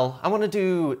 Well, I want to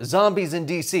do Zombies in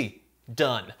DC.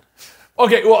 Done.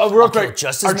 okay, well, real quick,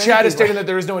 just as our many chat is people. stating that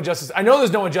there is no Injustice. I know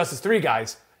there's no Injustice 3,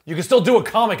 guys. You can still do a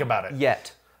comic about it.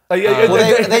 Yet. Like,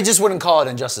 well, they just wouldn't call it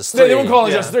Injustice 3. They won't call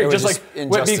it Yeah. Injustice 3. It was Just like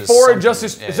Injustice before something.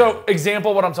 Injustice. Yeah, So,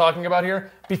 example, what I'm talking about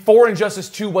here. Before Injustice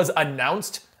 2 was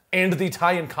announced and the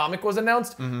tie-in comic was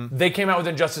announced, they came out with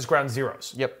Injustice Ground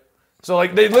Zeroes. Yep. So,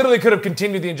 like, they literally could have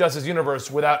continued the Injustice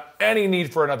universe without any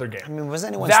need for another game. I mean, was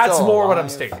anyone That's still more what I'm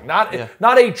alive? stating.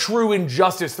 Not a true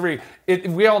Injustice 3.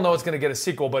 We all know it's going to get a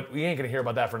sequel, but we ain't going to hear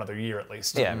about that for another year at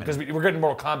least. Yeah, because we're getting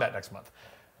Mortal Kombat next month.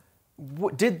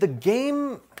 Did the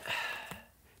game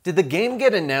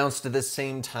get announced at the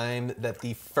same time that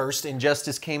the first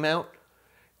Injustice came out?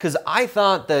 Because I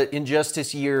thought that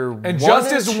Injustice Year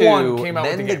Injustice 1 and 2, 1 came out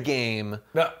with then the the game,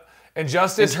 No, in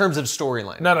Injustice. terms of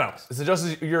storyline. No. It's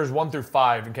Injustice years 1 through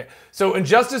 5. So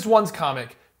Injustice 1's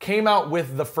comic came out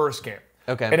with the first game.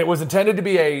 Okay. And it was intended to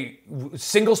be a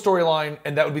single storyline,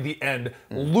 and that would be the end,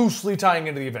 loosely tying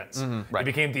into the events. It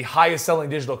became the highest selling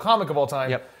digital comic of all time,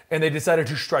 Yep. and they decided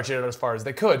to stretch it out as far as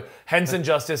they could. Hence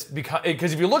Injustice,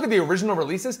 because if you look at the original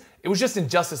releases, it was just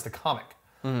Injustice the comic.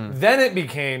 Then it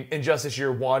became Injustice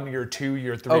Year 1, Year 2,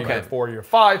 Year 3, Okay. Year 4, Year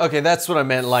 5. Okay, that's what I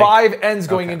meant. Like 5 ends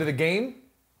going into the game,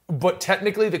 but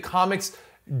technically the comics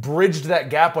bridged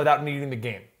that gap without needing the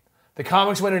game. The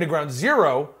comics went into Ground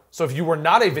Zero, so if you were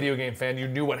not a video game fan, you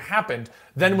knew what happened,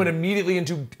 then went immediately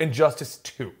into Injustice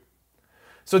 2.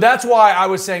 So that's why I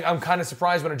was saying I'm kind of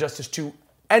surprised when Injustice 2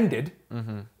 ended,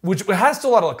 which has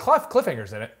still a lot of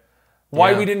cliffhangers in it,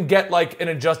 Why Yeah. we didn't get like an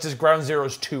Injustice Ground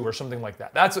Zeroes 2 or something like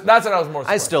that. That's what I was more I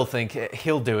surprised. still think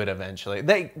he'll do it eventually.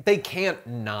 They can't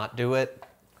not do it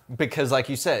because, like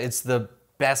you said, it's the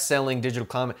best-selling digital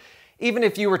comic. Even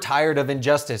if you were tired of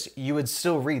Injustice, you would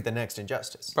still read the next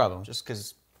Injustice. Probably. Just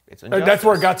because it's Injustice. That's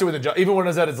where it got to with the even when it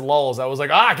was at its lulls. I was like,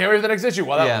 I can't wait for the next issue.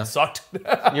 Well, that Yeah. one sucked.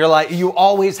 You're like, you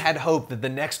always had hope that the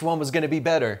next one was going to be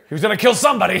better. He was gonna kill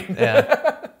somebody.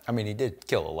 Yeah. I mean, he did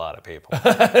kill a lot of people.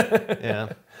 Yeah.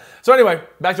 So anyway,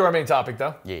 back to our main topic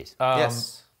though. Yes.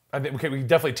 Yes. I think we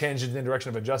definitely tangent in the direction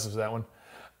of Injustice with that one.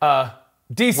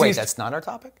 DC's Wait, that's not our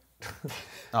topic?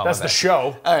 Oh, that's my the bad.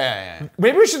 show. Oh, yeah.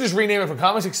 Maybe we should just rename it from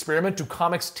Comics Experiment to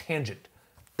Comics Tangent.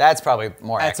 That's probably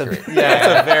more That's a, accurate.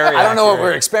 that's a very I don't know what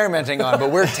accurate- we're experimenting on,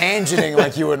 but we're tangenting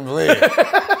like you wouldn't believe.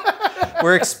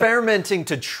 We're experimenting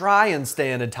to try and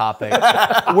stay in a topic.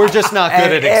 We're just not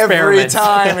good And at every experiments.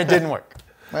 time it didn't work.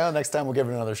 Well, next time we'll give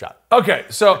it another shot. Okay,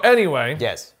 so anyway,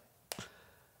 Yes.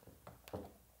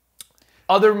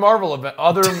 other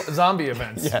other zombie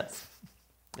events. Yes.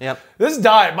 Yep. This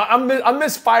diet, I'm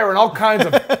misfiring all kinds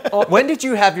of. When did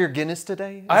you have your Guinness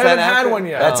today? Is I haven't that had accurate? one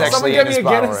yet. That's Someone actually get in me his a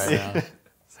bottle Guinness. right now.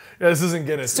 Yeah, this isn't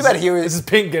Guinness. too bad he was- This is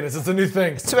pink Guinness. It's a new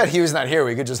thing. Too bad he was not here.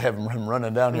 We could just have him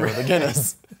running down here with a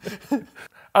Guinness.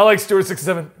 I like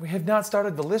Stuart67. We have not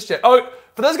started the list yet. Oh,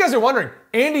 for those guys who are wondering,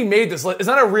 Andy made this list. It's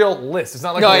not a real list. It's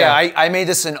not like No, a- yeah, I made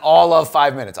this in all of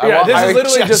 5 minutes. Yeah, this is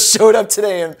literally I just- showed up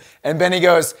today and Benny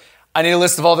goes, I need a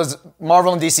list of all the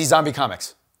Marvel and DC zombie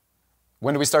comics.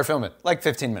 When do we start filming? Like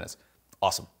 15 minutes.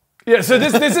 Awesome. Yeah, so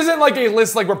this isn't like a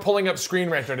list like we're pulling up Screen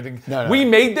Rant or anything. No. We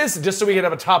made this just so we could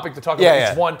have a topic to talk about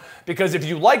Yeah, each yeah. one. Because if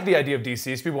you like the idea of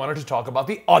DCs, we wanted to talk about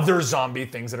the other zombie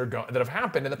things that have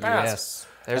happened in the past. Yes.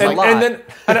 There's a lot.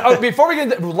 And before we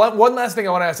get into one last thing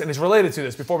I want to ask, and it's related to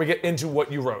this before we get into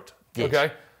what you wrote. Yes.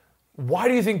 Okay, why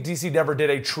do you think DC never did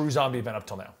a true zombie event up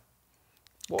till now?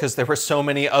 Because there were so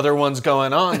many other ones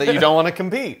going on that you don't want to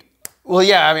compete. Well,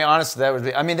 yeah, I mean, honestly, that would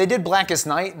be. I mean, they did Blackest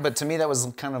Night, but to me, that was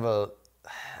kind of a.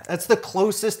 That's the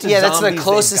closest to Yeah, zombies that's the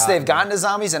closest they've gotten to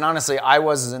zombies, and honestly, I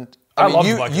wasn't. I love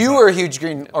mean, Blackest you Night. were a huge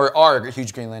are a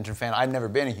huge Green Lantern fan. I've never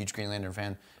been a huge Green Lantern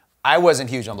fan. I wasn't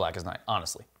huge on Blackest Night,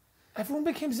 honestly. Everyone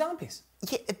became zombies.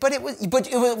 Yeah, but it was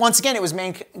once again, it was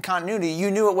main continuity.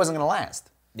 You knew it wasn't going to last.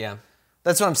 Yeah.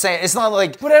 That's what I'm saying. It's not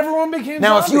like But everyone became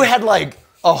now zombies. if you had like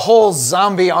a whole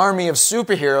zombie army of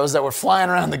superheroes that were flying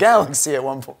around the galaxy at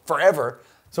one point forever.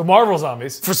 So Marvel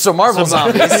zombies. For some Marvel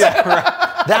zombies,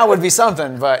 that would be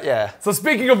something. But yeah, So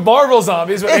speaking of Marvel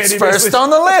zombies, what it's Andy first basically- on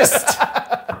the list.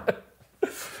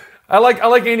 I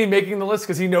like Andy making the list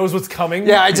because he knows what's coming.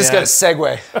 Yeah, I just Yeah. got a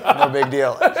segue. No big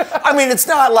deal. I mean, it's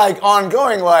not like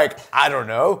ongoing. Like I don't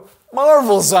know,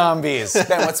 Marvel zombies.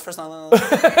 Ben, what's first on the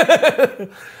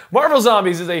list? Marvel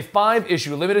Zombies is a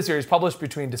 5-issue limited series published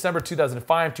between December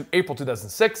 2005 to April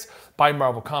 2006 by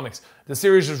Marvel Comics. The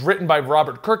series was written by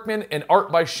Robert Kirkman and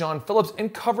art by Sean Phillips,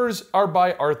 and covers are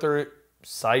by Arthur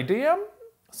Sidiam?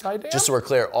 Just so we're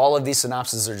clear, all of these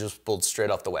synopses are just pulled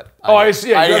straight off the web. Oh, I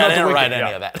see. Yeah, you got it off the didn't wiki, write yeah.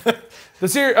 any of that. The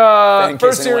In case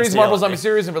first anyone wants series, to Marvel yell at Zombie me.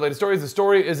 series and related stories. The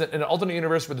story is in an alternate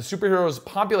universe where the superheroes'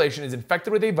 population is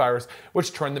infected with a virus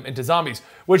which turned them into zombies.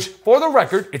 Which, for the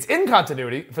record, it's in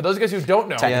continuity. For those guys who don't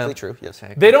know, Technically true. Yes.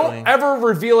 they don't ever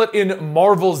reveal it in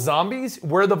Marvel Zombies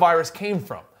where the virus came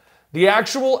from. The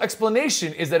actual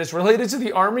explanation is that it's related to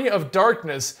the Army of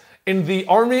Darkness in the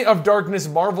Army of Darkness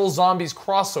Marvel Zombies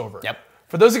crossover. Yep.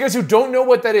 For those of you guys who don't know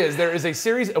what that is, there is a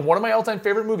series, one of my all-time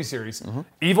favorite movie series,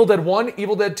 Evil Dead 1,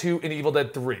 Evil Dead 2, and Evil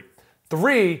Dead 3.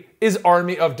 3 is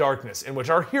Army of Darkness, in which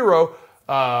our hero,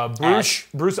 Bruce, Ash.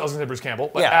 I was going to say Bruce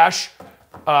Campbell, but Yeah. Ash,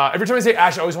 every time I say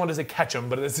Ash, I always wanted to say Ketchum,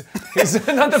 but he's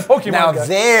not the Pokemon Now guy.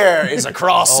 there is a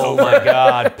crossover. Oh my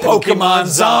God. Pokemon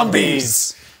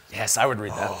zombies. Yes, I would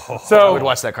read that. So I would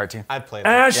watch that cartoon. I'd play that.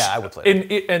 Ash, Yeah, I would play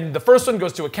it. and the first one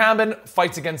goes to a cabin,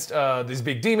 fights against these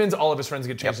big demons. All of his friends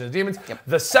get changed into demons.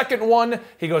 The second one,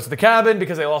 he goes to the cabin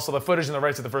because they lost all the footage and the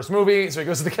rights to the first movie, so he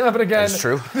goes to the cabin again. It's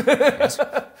true. That's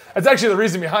actually the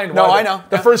reason behind No, why I know.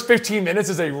 the Yeah. first 15 minutes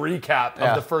is a recap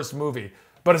Yeah. of the first movie.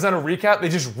 But it's not a recap, they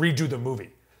just redo the movie.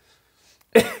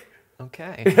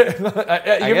 Okay.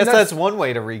 I I guess that's one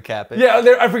way to recap it.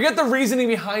 Yeah, I forget the reasoning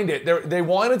behind it. They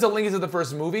wanted to link it to the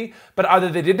first movie, but either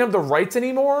they didn't have the rights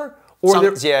anymore, or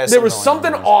there was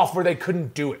something off where they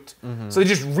couldn't do it. So they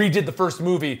just redid the first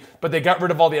movie, but they got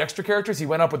rid of all the extra characters. He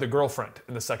went up with a girlfriend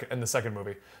in the second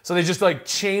movie. So they just like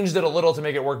changed it a little to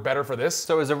make it work better for this.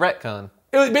 So it was a retcon.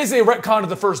 It was basically a retcon of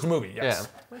the first movie. Yes.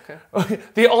 Yeah. Okay.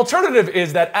 The alternative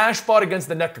is that Ash fought against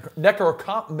the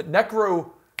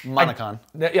Monocon.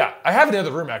 Yeah, I have it in the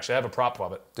other room actually. I have a prop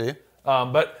of it. Do you?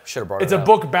 But Should've brought it's it a out.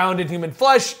 book bound in human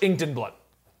flesh, inked in blood.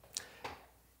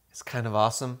 It's kind of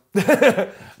awesome. But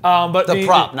The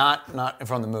prop, not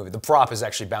from the movie. The prop is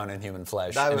actually bound in human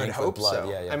flesh. I and would inked with hope blood. so.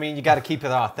 Yeah, yeah. I mean, you got to keep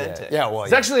it authentic. yeah, well,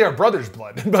 It's actually our brother's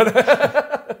blood,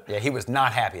 but yeah, he was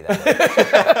not happy that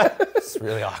day. It's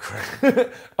really awkward.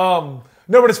 no,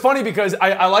 but it's funny because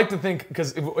I like to think,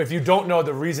 because if you don't know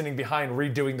the reasoning behind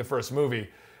redoing the first movie,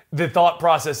 the thought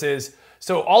process is,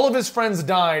 so all of his friends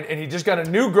died and he just got a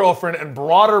new girlfriend and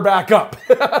brought her back up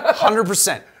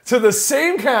 100%. to the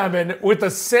same cabin with the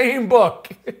same book.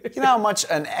 You know how much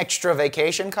an extra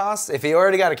vacation costs? If he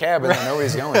already got a cabin that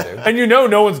nobody's going to. And you know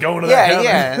no one's going to that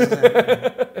cabin.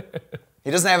 Yeah. He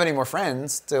doesn't have any more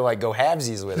friends to like go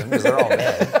halvesies with him because they're all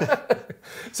dead.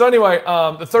 So anyway,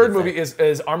 the third movie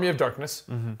is Army of Darkness,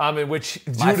 in which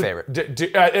My favorite.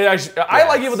 I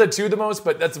like Evil Dead 2 the most,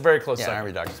 but that's a very close Yeah, second. Army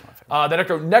of Darkness is my favorite.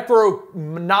 The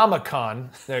Necronomicon.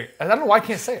 I don't know why I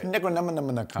can't say it.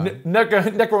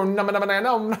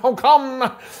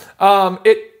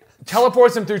 It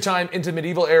teleports him through time into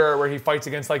medieval era where he fights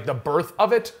against like the birth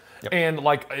of it and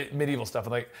like medieval stuff.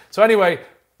 And like so anyway,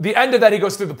 the end of that he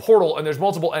goes through the portal and there's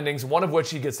multiple endings. One of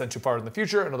which he gets sent too far in the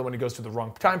future. Another one he goes to the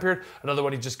wrong time period. Another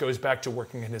one he just goes back to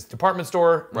working in his department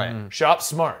store. Right. Shop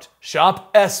smart. Shop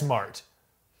S-smart.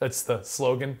 That's the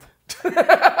slogan.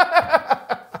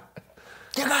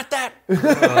 You got that?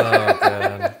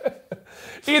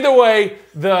 Either way,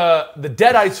 the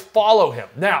Deadites follow him.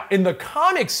 Now, in the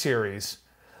comic series,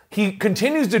 he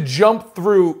continues to jump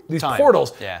through these Time.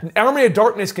 portals. Yeah. Army of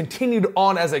Darkness continued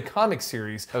on as a comic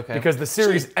series Okay. because the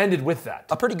series ended with that.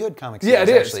 A pretty good comic series, Yeah, it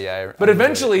is. actually. Yeah, but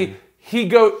eventually, he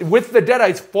with the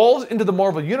Deadites falls into the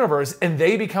Marvel universe, and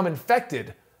they become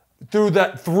infected through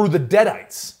the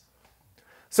Deadites.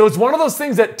 So it's one of those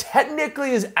things that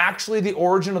technically is actually the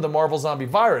origin of the Marvel Zombie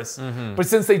virus. But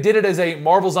since they did it as a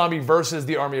Marvel Zombie versus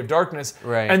the Army of Darkness,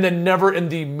 Right. and then never in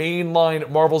the mainline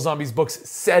Marvel Zombies books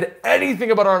said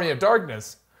anything about Army of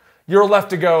Darkness, you're left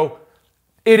to go,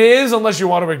 it is unless you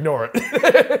want to ignore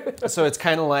it. So it's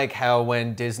kind of like how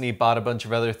when Disney bought a bunch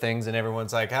of other things and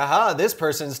everyone's like, haha, this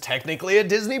person's technically a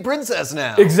Disney princess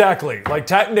now. Exactly. Like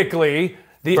technically,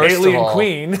 the First of alien all,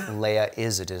 queen Leia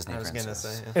is a Disney I was going to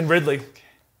princess. say. and Ridley.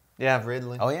 Yeah,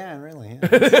 Ridley. Oh, yeah, really. Yeah.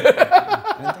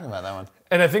 I didn't think about that one.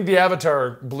 And I think the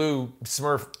Avatar blue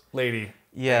Smurf lady.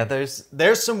 Yeah,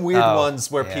 there's some weird Oh, ones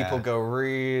where yeah. people go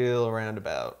real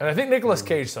roundabout. And I think Nicolas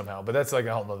Cage somehow, but that's like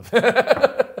a whole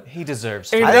nother. He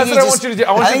deserves And to. that's what I want you to do.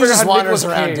 I want you to think he figure out just how wanders Nicolas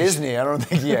around Cage- Disney. I don't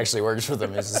think he actually works for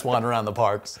them. He's just wandering around the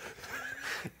parks.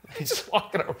 He's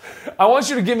walking over. I want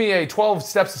you to give me a 12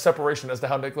 steps of separation as to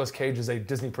how Nicolas Cage is a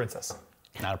Disney princess.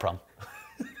 Not a problem.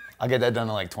 I'll get that done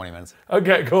in like 20 minutes.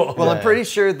 Okay, cool. Well, I'm pretty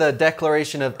sure the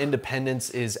Declaration of Independence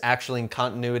is actually in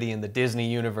continuity in the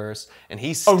Disney universe, and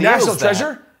he steals National that.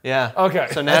 Treasure? Yeah. Okay.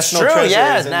 So That's National true, Treasure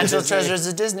yeah. is in the National Disney- Treasure is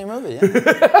a Disney movie. Yeah.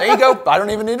 There you go. I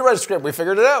don't even need to write a script. We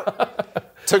figured it out.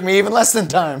 Took me even less than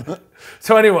time.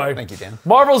 So anyway, Thank you, Dan.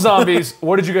 Marvel Zombies.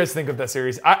 What did you guys think of that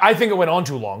series? I think it went on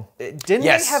too long. Didn't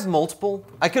Yes. they have multiple?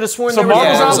 I could have sworn So there was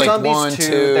Marvel Marvel Zombies- Zombies Like 1, 2.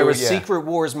 2, There was yeah. Secret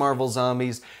Wars Marvel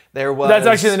Zombies. There was. That's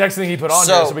actually the next thing he put on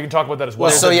So- there, so we can talk about that as well.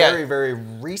 There's So, a yeah. very, very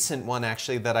recent one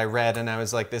actually that I read, and I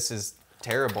was like, this is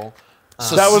terrible.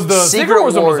 So That was the Secret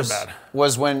Wars one wasn't bad.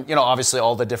 was when, obviously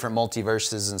all the different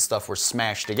multiverses and stuff were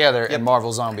smashed together, and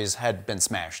Marvel Zombies had been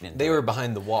smashed into They it. were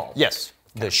behind the wall. Yes.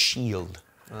 The Shield.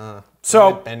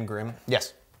 So, Ben Grimm.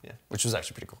 Yes. Yeah. Which was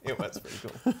actually pretty cool. It was pretty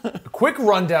cool. quick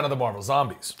rundown of the Marvel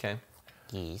Zombies. Okay.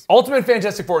 Ultimate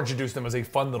Fantastic Four introduced them as a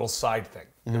fun little side thing.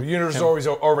 The universe is always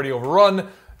already overrun.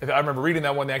 I remember reading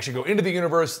that one. They actually go into the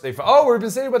universe. They find, we've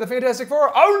been saved by the Fantastic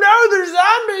Four. Oh no, there's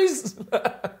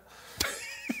zombies.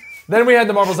 Then we had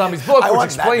the Marvel Zombies book, which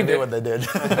explained it. what they did.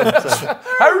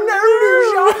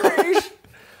 Oh no, there's zombies.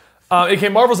 It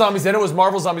came Marvel Zombies. Then it was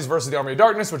Marvel Zombies versus the Army of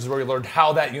Darkness, which is where we learned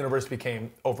how that universe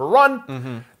became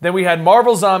overrun. Then we had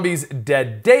Marvel Zombies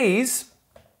Dead Days,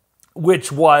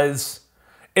 which was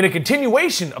in a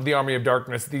continuation of the Army of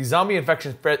Darkness. The zombie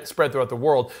infection spread throughout the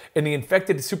world, and the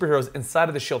infected superheroes inside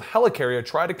of the SHIELD helicarrier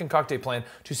try to concoct a plan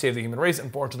to save the human race.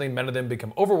 Unfortunately, many of them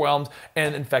become overwhelmed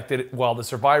and infected while the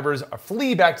survivors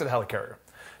flee back to the helicarrier.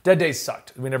 Dead Days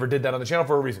sucked. We never did that on the channel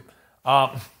for a reason.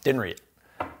 Didn't read it.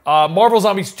 Marvel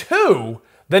Zombies 2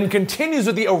 then continues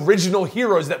with the original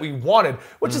heroes that we wanted,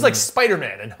 which is like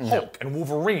Spider-Man and Hulk and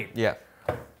Wolverine. Yeah.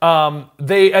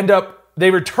 They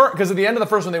return, because at the end of the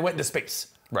first one, they went into space.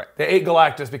 Right. They ate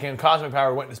Galactus, became cosmic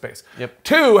power, went into space. Yep.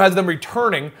 2 has them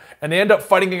returning, and they end up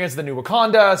fighting against the new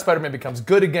Wakanda. Spider-Man becomes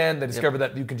good again. They discover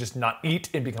that you can just not eat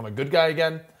and become a good guy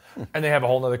again. And they have a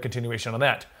whole other continuation on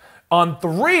that. On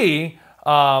 3,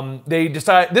 they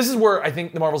decide, this is where I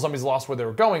think the Marvel Zombies lost where they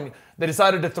were going. They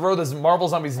decided to throw this Marvel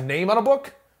Zombies name on a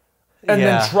book and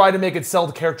Yeah. then try to make it sell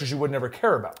to characters you would never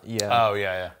care about. Yeah. Oh,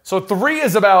 yeah. So 3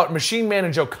 is about Machine Man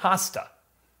and Jocasta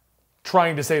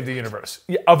trying to save the universe.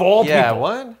 Yeah, of all Yeah, people.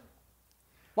 what?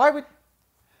 Why would...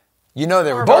 You know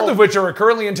they were Both of which are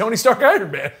currently in Tony Stark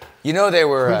Iron Man. You know they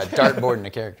were dartboarding a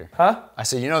character. Huh? I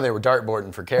said, you know they were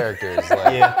dartboarding for characters.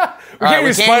 Like, Yeah. We all right, we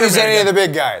use can't use Spider-Man any of the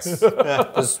again. big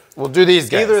guys. Just- we'll do these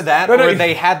guys. Either that No, no, or you-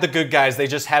 they had the good guys. They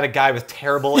just had a guy with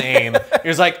terrible aim. He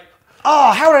was like,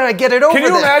 oh, how did I get it over Can you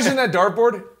there? imagine that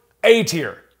dartboard? A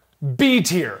tier, B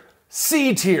tier,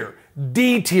 C tier,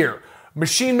 D tier.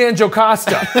 Machine Man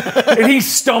Jocasta. And he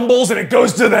stumbles and it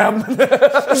goes to them.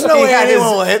 There's no He way had anyone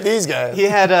his- will hit these guys. He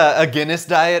had a Guinness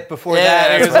diet before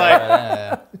that. He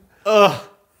that's was like,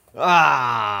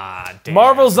 right. damn.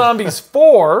 Marvel Zombies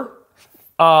 4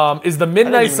 is the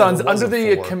Midnight even know Suns there was under a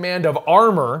the 4. command of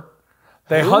Armor.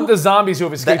 They hunt the zombies who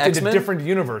have escaped into X-Men? different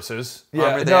universes.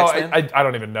 Armor the no, X-Men? I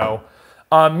don't even know.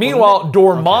 Meanwhile,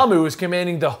 Dormammu is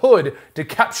commanding the Hood to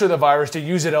capture the virus to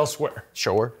use it elsewhere.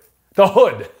 Sure. The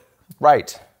Hood.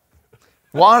 Right.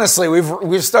 Well, honestly,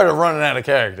 we've started running out of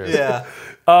characters. Yeah.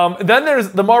 Then there's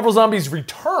the Marvel Zombies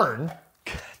Return.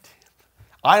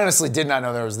 I honestly did not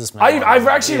know there was this many. I've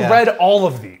actually Yeah. read all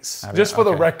of these, just for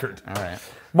the okay. record. All right.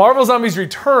 Marvel Zombies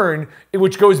Return,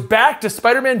 which goes back to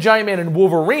Spider-Man, Giant Man, and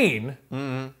Wolverine,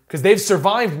 because they've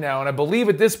survived now, and I believe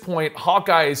at this point,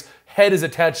 Hawkeye's head is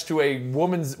attached to a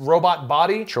woman's robot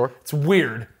body. Sure. It's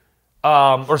weird.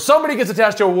 Or somebody gets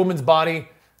attached to a woman's body.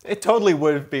 It totally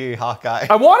would be Hawkeye.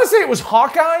 I want to say it was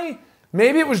Hawkeye.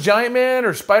 Maybe it was Giant Man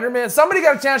or Spider-Man. Somebody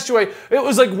got attached to it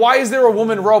was like, why is there a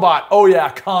woman robot? Oh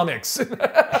yeah, comics.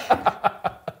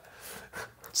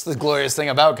 It's the glorious thing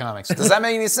about comics. Does that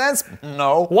make any sense?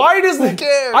 No. Why does Who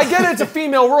cares? I get it's a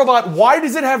female robot. Why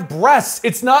does it have breasts?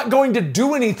 It's not going to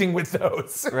do anything with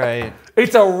those. Right.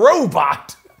 It's a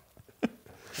robot.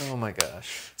 Oh my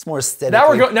gosh. It's more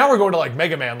aesthetically. Now we're going to like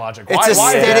Mega Man logic. It's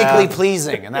why aesthetically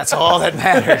pleasing, and that's all that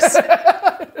matters.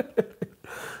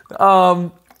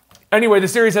 Anyway, the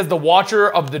series has the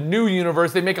Watcher of the new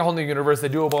universe. They make a whole new universe. They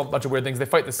do a bunch of weird things. They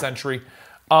fight the Sentry.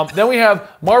 Then we have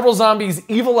Marvel Zombies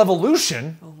Evil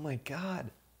Evolution. Oh my god.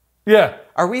 Yeah.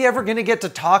 Are we ever going to get to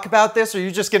talk about this, or are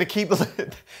you just going to keep...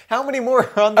 How many more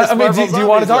are on this I mean, Marvel do you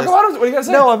want to Zombies talk list? about it? What do you guys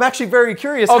say? No, I'm actually very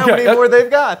curious how Okay, many more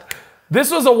they've got. This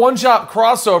was a one-shot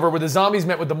crossover where the zombies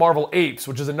met with the Marvel Apes,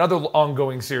 which is another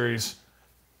ongoing series.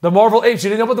 The Marvel Apes. You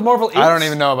didn't know about the Marvel Apes? I don't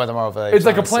even know about the Marvel Apes. It's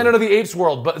like a honestly. Planet of the Apes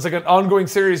world, but it's like an ongoing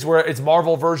series where it's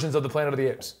Marvel versions of the Planet of the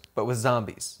Apes. But with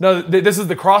zombies. No, this is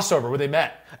the crossover where they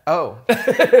met. Oh.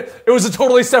 It was a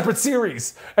totally separate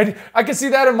series. And I can see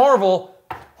that in Marvel.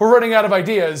 We're running out of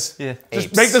ideas. Yeah. Just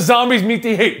Apes. make the zombies meet the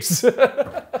apes. They've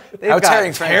How got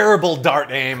terrifying. terrible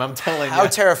dart aim, I'm telling How you.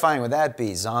 terrifying would that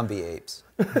be? Zombie apes.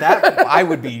 That I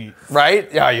would be... Right?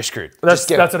 Yeah, you're screwed. That's Just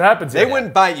give what it. happens. They here.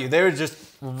 wouldn't bite you. They would just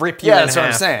rip you Yeah, in that's what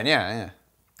I'm half. saying. Yeah.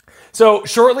 So,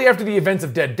 shortly after the events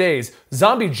of Dead Days,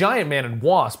 Zombie Giant Man and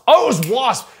Wasp. Oh, it was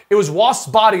Wasp! It was Wasp's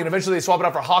body, and eventually they swap it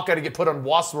out for Hawkeye to get put on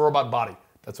Wasp's robot body.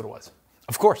 That's what it was.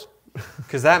 Of course.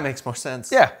 Because that makes more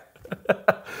sense. Yeah.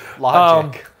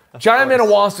 Logic. Giant Man and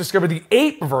Wasp discover the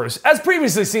Ape-verse, as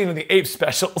previously seen in the Ape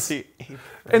specials.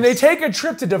 And they take a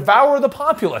trip to devour the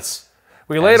populace.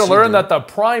 We later you learn do. that the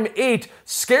Prime 8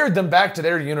 scared them back to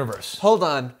their universe. Hold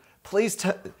on. Please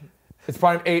tell... It's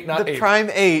Prime 8, not The 8. Prime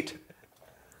 8,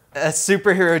 a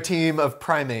superhero team of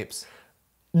primates.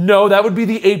 No, that would be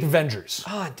the Ape Avengers.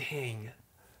 Oh, dang.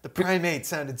 The Prime 8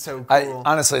 sounded so I, cool.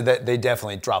 honestly, they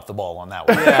definitely dropped the ball on that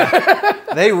one.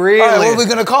 They really... All right, what are we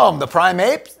going to call them? The Prime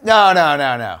Ape?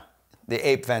 No. The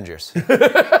Ape Vengers.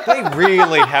 They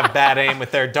really have bad aim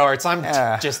with their darts. I'm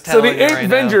just So telling the you Ape right now.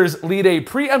 Avengers lead a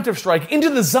preemptive strike into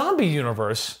the zombie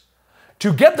universe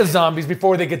to get the zombies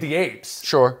before they get the apes.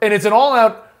 Sure. And it's an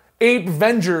all-out Ape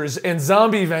Vengers and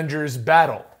Zombie Vengers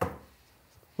battle.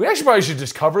 We actually probably should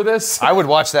just cover this. I would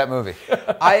watch that movie.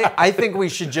 I think we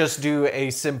should just do a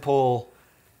simple...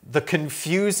 The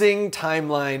confusing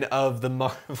timeline of the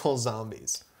Marvel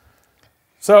zombies.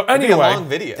 So It'd be a long anyway,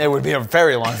 video. It would be a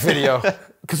very long video.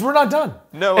 because we're not done.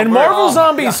 No, And we're Marvel not.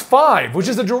 Zombies 5, which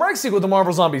is a direct sequel to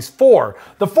Marvel Zombies 4,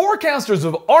 the forecasters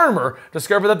of Armor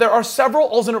discover that there are several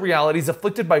alternate realities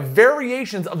afflicted by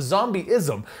variations of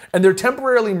zombieism, and they're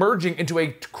temporarily merging into a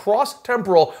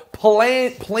cross-temporal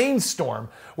plane storm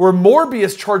where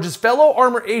Morbius charges fellow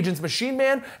Armor agents Machine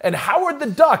Man and Howard the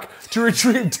Duck to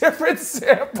retrieve different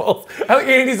samples. And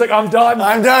Andy's like, I'm done.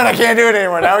 I'm done. I can't do it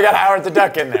anymore. Now we got Howard the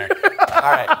Duck in there. All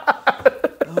right.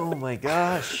 Oh my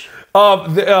gosh.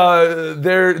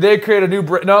 They create a new.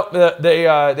 They he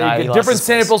get lost different his place.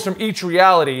 samples from each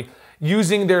reality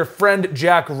using their friend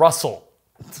Jack Russell.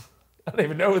 I don't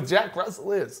even know who Jack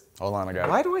Russell is. Hold on, I got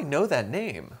it. Why do I know that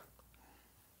name?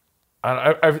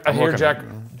 I hear Jack.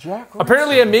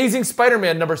 Apparently, Amazing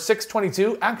Spider-Man number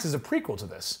 622 acts as a prequel to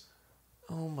this.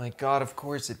 Oh my God! Of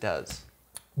course it does.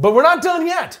 But we're not done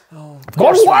yet. But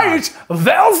course we're wait,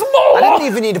 there's more. I didn't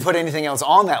even need to put anything else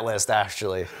on that list,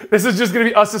 actually. This is just going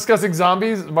to be us discussing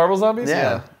zombies, Marvel zombies?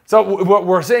 Yeah. So what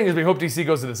we're saying is we hope DC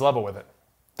goes to this level with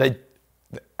it.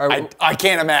 I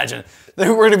can't imagine.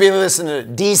 We're going to be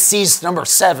listening to DC's number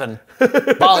 7,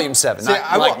 volume 7. See,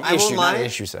 I won't not lie.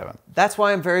 issue 7. That's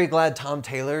why I'm very glad Tom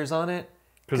Taylor is on it.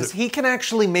 Because he can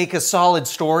actually make a solid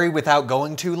story without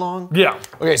going too long. Yeah.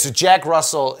 Okay, so Jack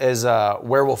Russell is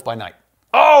Werewolf by Night,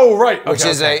 Oh, right. which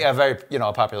is a very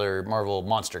popular Marvel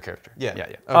monster character. Yeah.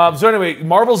 So anyway,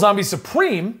 Marvel Zombie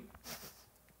Supreme,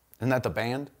 Isn't that the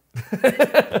band?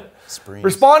 Supreme.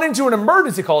 responding to an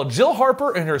emergency call, Jill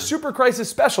Harper and her Super Crisis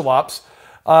Special Ops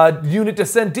unit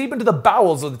descend deep into the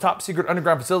bowels of the top secret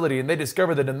underground facility, and they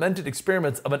discover the demented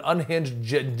experiments of an unhinged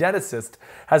geneticist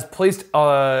has placed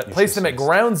them at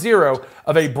ground zero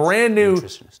of a brand new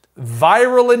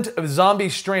virulent zombie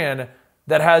strand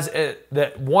that has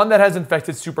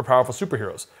infected super powerful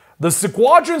superheroes. The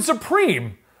Squadron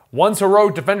Supreme, once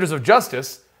heroic defenders of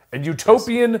justice and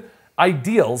utopian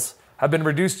ideals, have been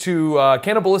reduced to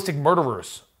cannibalistic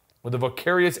murderers with a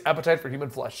vicarious appetite for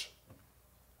human flesh.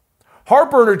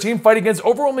 Harper and her team fight against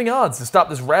overwhelming odds to stop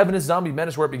this ravenous zombie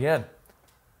menace where it began.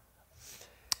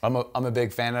 I'm a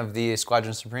big fan of the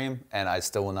Squadron Supreme, and I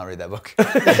still will not read that book.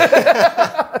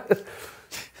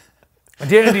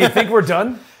 Dan, do you think we're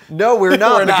done? No, we're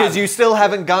not, We're not. because you still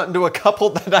haven't gotten to a couple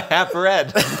that I have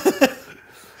read.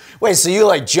 Wait, so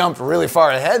you jumped really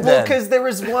far ahead Well, then? because there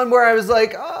was one where I was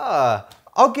like,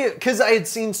 I'll get, because I had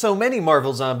seen so many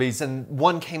Marvel zombies, and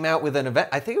one came out with an event.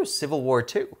 I think it was Civil War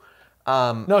 2.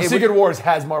 No, Secret Wars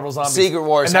has Marvel Zombies. Secret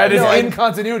Wars And that is has- in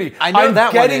continuity. I know I'm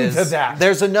that getting one is. to that.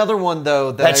 There's another one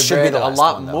though that That I should be read the a last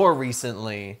lot one, though. more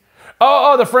recently.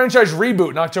 Oh, the franchise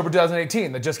reboot in October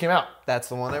 2018 that just came out. That's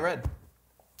the one I read.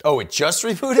 Oh, it just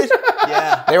rebooted?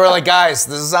 Yeah. They were like, guys,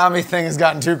 the zombie thing has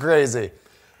gotten too crazy.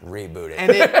 Reboot it.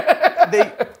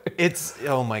 And it's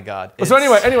oh my God. So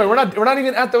It's- anyway, we're not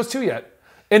even at those two yet.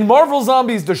 In Marvel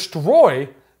Zombies Destroy,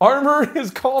 Armor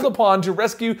is called upon to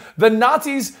rescue the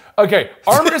Nazis. Okay,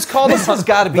 Armor is called this upon. has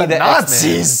got to be the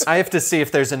Nazis. X-Men. I have to see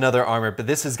if there's another Armor, but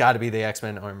this has got to be the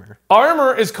X-Men Armor.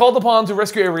 Armor is called upon to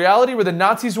rescue a reality where the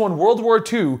Nazis won World War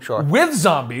II Sure. with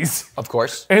zombies Of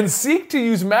course. and seek to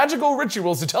use magical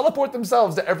rituals to teleport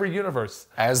themselves to every universe.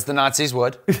 As the Nazis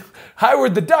would.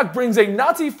 Howard the Duck brings a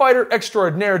Nazi fighter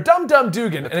extraordinaire, Dum Dum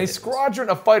Dugan, and a squadron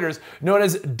of fighters known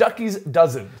as Ducky's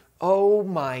Dozen. Oh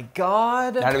my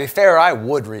God. Now, to be fair, I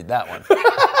would read that one.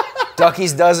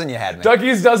 Ducky's Dozen, you had me.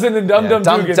 Ducky's Dozen and Dum Dum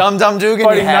Dugan Dum Dum Dugan,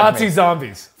 fighting you had Nazi me.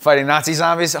 zombies. Fighting Nazi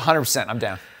zombies, 100%. I'm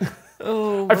down.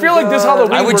 I feel like this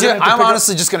Halloween I would. we're gonna have to I'm pick up-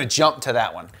 honestly just going to jump to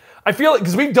that one. I feel like,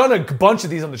 because we've done a bunch of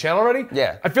these on the channel already.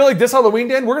 Yeah. I feel like this Halloween,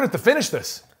 Dan, we're going to have to finish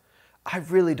this. I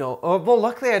really don't. Oh, well,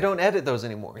 luckily I don't edit those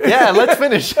anymore. Yeah, let's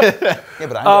finish it. Yeah,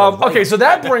 but I'm Okay, so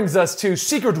that brings us to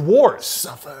Secret Wars,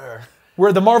 suffer.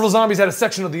 where the Marvel Zombies had a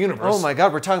section of the universe. Oh my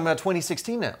God, we're talking about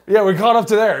 2016 now. Yeah, we caught up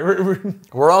to there.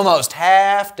 We're almost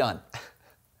half done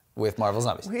with Marvel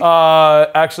Zombies.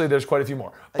 Actually, there's quite a few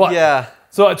more. But, Yeah.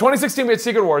 So 2016 we had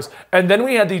Secret Wars, and then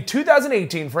we had the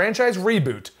 2018 franchise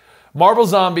reboot, Marvel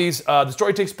Zombies. The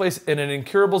story takes place in an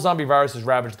incurable zombie virus has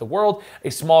ravaged the world. A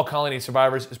small colony of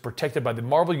survivors is protected by the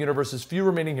Marvel Universe's few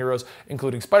remaining heroes,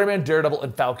 including Spider-Man, Daredevil,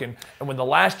 and Falcon. And when the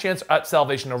last chance at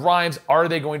salvation arrives, are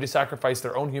they going to sacrifice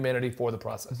their own humanity for the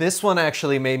process? This one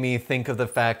actually made me think of the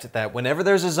fact that whenever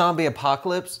there's a zombie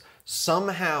apocalypse,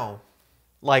 somehow,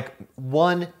 like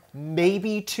one,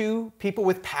 maybe two people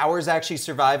with powers actually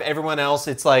survive. Everyone else,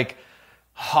 it's like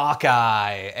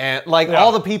Hawkeye and like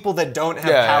all the people that don't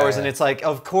have powers. And it's like,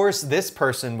 of course, this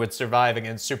person would survive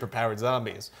against superpowered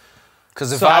zombies.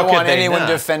 Because if So I how could want they anyone not?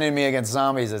 defending me against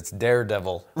zombies, it's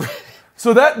Daredevil.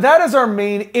 So that is our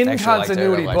main in Actually, I like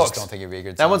continuity Daredevil. I books. just don't think it'd be a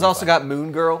good That one's zombie also fight. got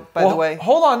Moon Girl, by the way.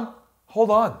 Hold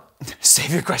on.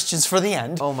 Save your questions for the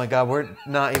end. Oh my God, we're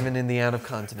not even in the out of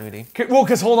continuity. Well,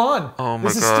 because hold on. Oh my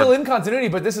this is God. still in continuity,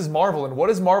 but this is Marvel. And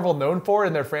what is Marvel known for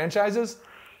in their franchises?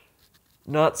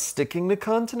 Not sticking to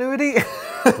continuity?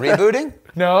 Rebooting?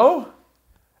 No.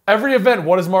 Every event,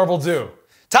 what does Marvel do?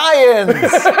 Tie-ins!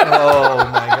 Oh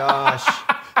my gosh.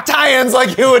 Tie-ins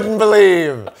like you wouldn't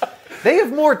believe. They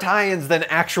have more tie-ins than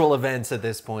actual events at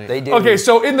this point. They do. Okay,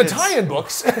 so in the tie-in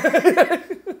books,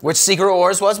 Which Secret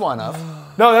Wars was one of.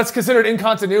 no, that's considered in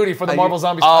continuity for the Marvel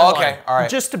Zombies Oh, timeline. okay. All right.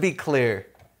 Just to be clear,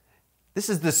 this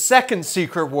is the second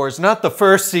Secret Wars, not the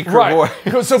first Secret Right.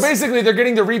 War. So basically, they're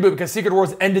getting the reboot because Secret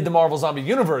Wars ended the Marvel Zombie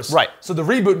universe. Right. So the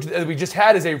reboot that we just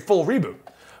had is a full reboot.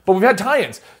 But we've had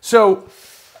tie-ins. So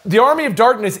The Army of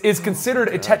Darkness is considered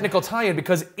a technical tie-in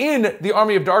because in The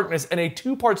Army of Darkness, in a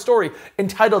 2-part story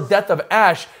entitled Death of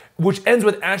Ash, which ends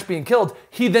with Ash being killed,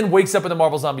 he then wakes up in the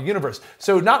Marvel Zombie universe.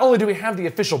 So not only do we have the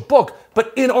official book,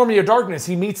 but in Army of Darkness,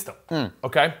 he meets them.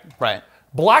 Okay? Right.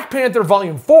 Black Panther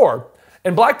Volume 4,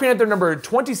 and Black Panther number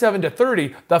 27 to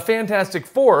 30, the Fantastic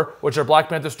Four, which are Black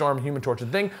Panther, Storm, Human Torch,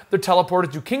 and Thing, they're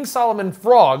teleported to King Solomon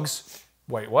Frogs.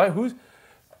 Wait, what? Who's?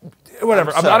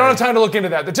 Whatever. I don't have time to look into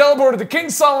that. They're teleported to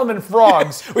King Solomon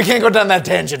Frogs. We can't go down that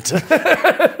tangent.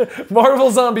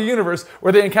 Marvel Zombie Universe,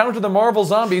 where they encounter the Marvel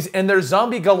Zombies in their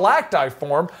zombie galacti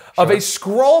form of a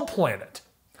Skrull planet.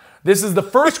 This is the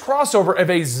first crossover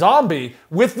of a zombie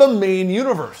with the main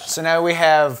universe. So now we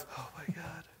have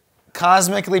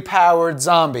cosmically powered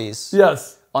zombies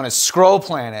Yes. on a Skrull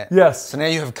planet. Yes. So now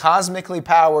you have cosmically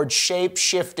powered,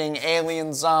 shape-shifting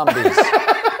alien zombies.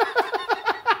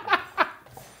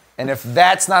 And if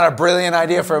that's not a brilliant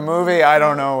idea for a movie, I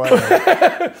don't know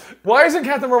what. Why isn't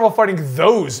Captain Marvel fighting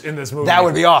those in this movie? That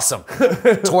would be awesome.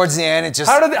 Towards the end, it just...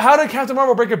 How did Captain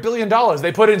Marvel break $1 billion?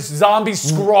 They put in zombie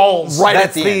Skrulls. Right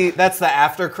That's at the end. that's the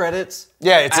after credits.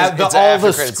 Yeah, it's all after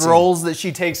the credits scene. scrolls that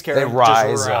she takes care They of.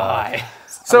 rise Just up. rise.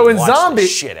 So in watch the Zombie,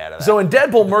 shit out of that. so in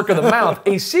Deadpool Merc of the Mouth,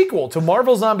 a sequel to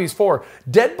Marvel Zombies 4,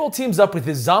 Deadpool teams up with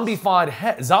his zombified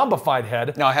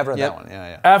head No, I have read Yep. that one.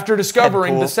 Yeah. after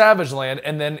discovering Deadpool. the Savage Land,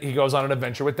 and then he goes on an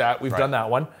adventure with that. We've done that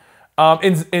one.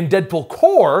 In Deadpool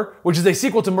Core, which is a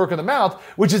sequel to Merc of the Mouth,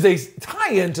 which is a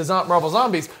tie-in to Marvel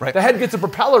Zombies, the head gets a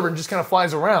propeller and just kind of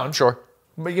flies around. Sure.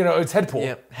 But you know, it's Headpool.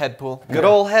 Yep, Headpool. Good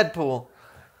old Headpool.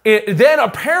 Then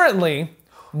apparently,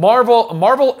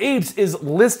 Marvel Apes is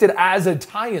listed as a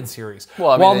tie-in series.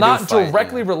 Well, I mean, While they not do fight,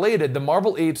 directly related, the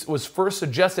Marvel Apes was first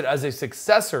suggested as a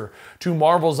successor to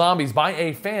Marvel Zombies by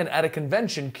a fan at a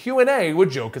convention Q&A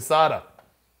with Joe Quesada.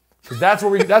 'Cause that's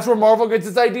where Marvel gets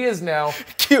its ideas now.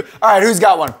 Cute. All right, who's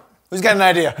got one? Who's got an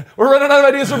idea? We're running out of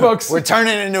ideas for books. We're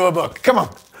turning it into a book. Come on.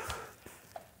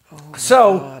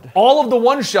 So all of the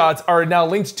one-shots are now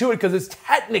linked to it because it's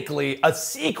technically a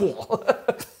sequel.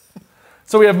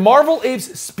 So we have Marvel Apes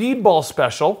Speedball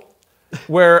Special,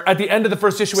 where at the end of the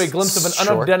first issue, a glimpse of an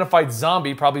Sure. unidentified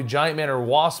zombie, probably Giant Man or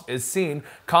Wasp, is seen,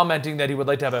 commenting that he would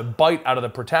like to have a bite out of the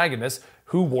protagonist,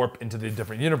 who warp into the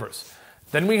different universe.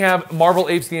 Then we have Marvel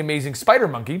Apes The Amazing Spider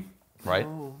Monkey. Right?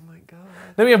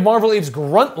 Then we have Marvel Apes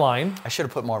Gruntline. I should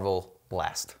have put Marvel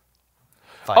last.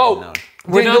 If I Oh, had known.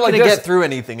 We're Did you not like going to this? get through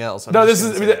anything else. I'm No, just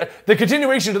this is gonna say. the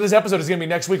continuation to this episode is going to be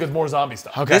next week with more zombie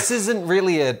stuff. Okay. This isn't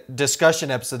really a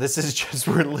discussion episode. This is just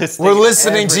we're listening. We're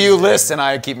listening to you everything. list, and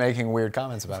I keep making weird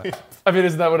comments about it. I mean,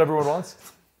 isn't that what everyone wants?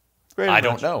 Pretty I much.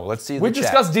 don't know. Let's see the We chat.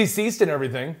 discussed Deceased and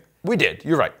everything. We did.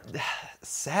 You're right.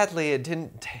 Sadly, it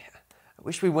didn't. I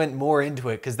wish we went more into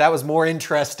it because that was more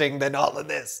interesting than all of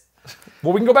this.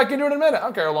 Well, we can go back into it in a minute. I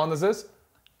don't care how long this is.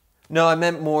 No, I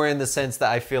meant more in the sense that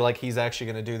I feel like he's actually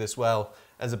going to do this well,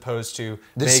 as opposed to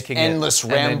This making endless it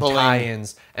and then rambling.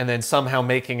 tie-ins, and then somehow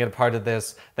making it a part of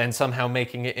this, then somehow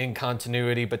making it in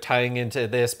continuity, but tying into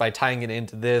this by tying it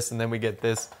into this, and then we get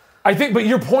this. I think, but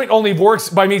your point only works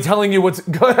by me telling you what's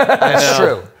good. That's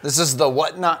true. This is the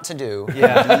what not to do.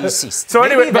 Yeah. Deceased. So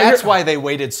anyway, Maybe but that's here- why they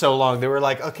waited so long. They were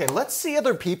like, okay, let's see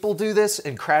other people do this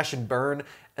and crash and burn,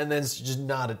 and then just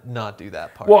not do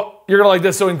that part. Well, you're gonna like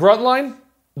this. So in Gruntline,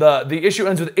 the issue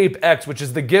ends with Ape X, which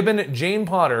is the Gibbon, Jane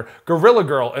Potter, Gorilla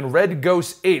Girl, and Red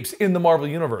Ghost apes in the Marvel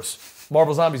universe,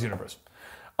 Marvel Zombies universe.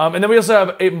 And then we also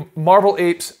have Marvel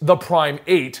Apes: The Prime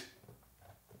 8.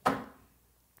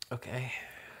 Okay.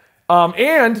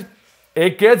 And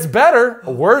it gets better.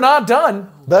 We're not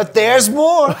done. But there's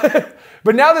more.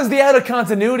 But now there's the added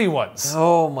continuity ones.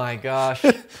 Oh my gosh.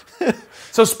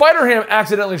 So Spider-Ham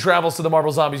accidentally travels to the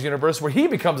Marvel Zombies universe where he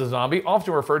becomes a zombie,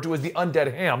 often referred to as the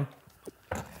Undead Ham.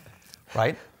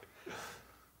 Right?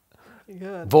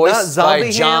 Not Voiced by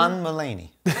Zombie John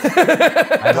Mulaney.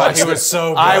 He was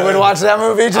so good. I would watch that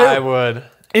movie too. I would.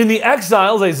 In The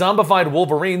Exiles, a zombified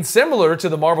Wolverine, similar to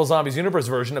the Marvel Zombies universe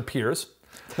version, appears.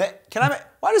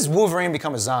 Why does Wolverine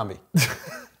become a zombie?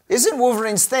 Isn't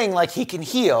Wolverine's thing like he can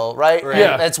heal, right? And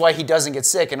Yeah. that's why he doesn't get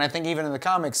sick. And I think even in the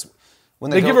comics,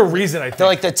 when They give a reason, I think. they're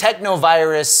like the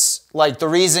technovirus, like the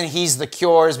reason he's the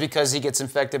cure is because he gets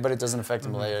infected, but it doesn't affect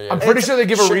him malaria. I'm pretty sure they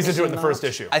give a Shouldn't reason to it in he the first not?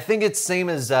 issue. I think it's same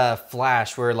as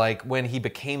Flash, where like when he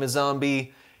became a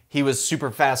zombie, he was super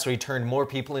fast, so he turned more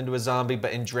people into a zombie.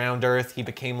 But in Drowned Earth, he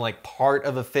became like part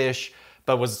of a fish,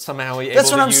 but was somehow able That's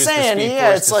to what I'm use saying. the Speed Yeah,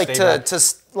 Force it's like stay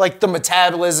back. like the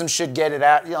metabolism should get it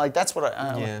out. You know, like that's what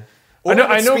I don't know. Yeah.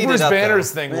 I know Speed it Bruce up,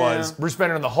 Banner's though. thing was, Bruce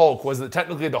Banner and the Hulk, was that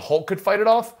technically the Hulk could fight it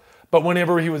off, but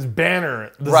whenever he was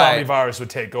Banner, the Right. zombie virus would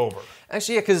take over.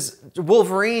 Actually, yeah, because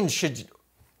Wolverine should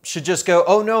should just go,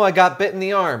 oh no, I got bit in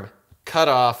the arm. Cut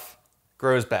off,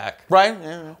 grows back. Right?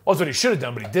 Yeah. Well, that's what he should have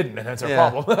done, but he didn't, and that's our Yeah.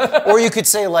 problem. Or you could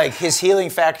say like his healing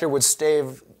factor would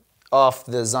stave off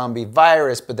the zombie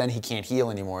virus, but then he can't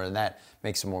heal anymore, and that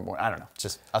makes him more. I don't know.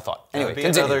 Just a thought. Anyway, be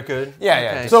continue. another good- Yeah, okay.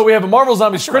 yeah. So we have a Marvel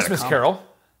Zombies Christmas comic. Carol,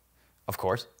 Of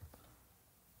course.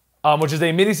 which is a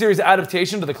miniseries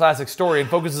adaptation to the classic story and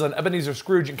focuses on Ebenezer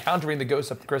Scrooge encountering the ghosts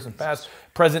of the Christmas past,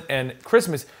 present, and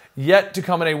Christmas yet to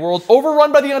come in a world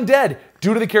overrun by the undead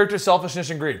due to the character's selfishness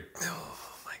and greed. Oh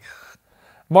my god.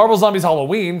 Marvel Zombies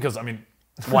Halloween, because I mean,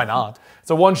 why not?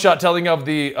 It's a one-shot telling of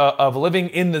the of living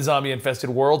in the zombie-infested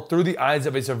world through the eyes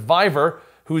of a survivor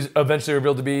who's eventually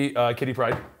revealed to be Kitty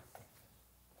Pryde.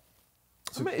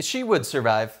 I mean, she would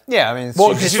survive. Yeah, I mean,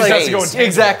 Well, it's she just has to go in tandem.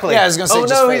 Exactly. Yeah, I was gonna say oh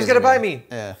just no, phase, he's gonna I bite mean. me.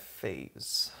 Yeah.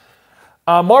 Phase.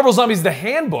 Marvel Zombies The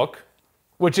Handbook,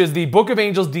 which is the Book of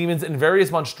Angels, Demons, and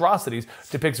Various Monstrosities,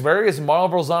 depicts various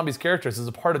Marvel Zombies characters as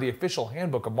a part of the official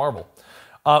handbook of Marvel.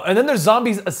 And then there's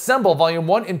Zombies Assemble, Volume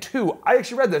 1 and 2. I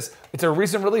actually read this. It's a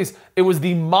recent release. It was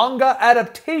the manga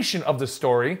adaptation of the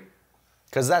story.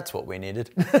 Because that's what we needed.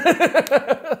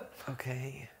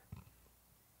 Okay.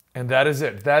 And that is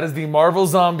it. That is the Marvel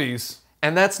Zombies.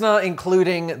 And that's not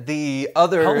including the How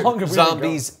other long have we been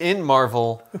zombies in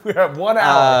Marvel, We have 1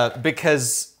 hour.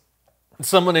 because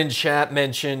someone in chat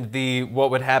mentioned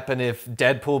what would happen if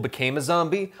Deadpool became a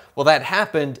zombie. Well, that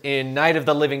happened in Night of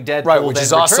the Living Deadpool, Right, which then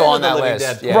is also Return on of the that Living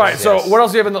list. Deadpool. Yeah. right, so yes. what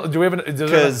else do we have in the... Do we have...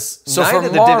 Because So Night for of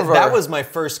the Marvel- that was my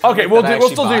first comic Okay, we'll that I do, we'll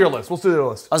actually still do bought. your list. We'll still do your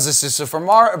list. So for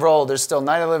Marvel, there's still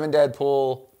Night of the Living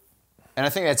Deadpool, and I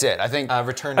think that's it. I think.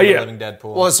 Return of yeah. the Living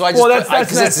Deadpool. well, so I just Well, that's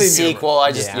because in it's that a same sequel.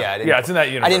 I just Yeah. I didn't Yeah, it's in that I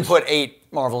didn't universe. put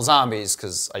 8 Marvel zombies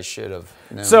because I should have.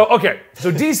 known. So, okay.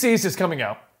 So DC's is coming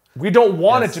out. We don't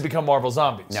want it to become Marvel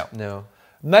Zombies. No. no.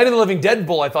 Night of the Living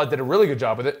Deadpool, I thought did a really good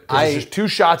job with it. It's just 2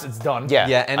 shots, it's done. Yeah.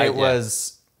 Yeah, and I- it yeah.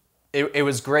 was it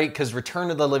was great because Return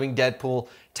of the Living Deadpool,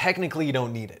 technically you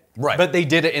don't need it. Right. But they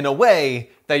did it in a way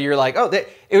that you're like, oh,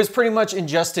 it was pretty much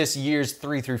Injustice years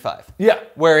 3 through 5. Yeah.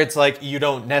 Where it's like you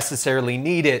don't necessarily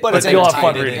need it, But it's they you'll have tied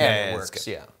fun it in reading and it. it Yeah, works. it's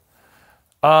good. Yeah.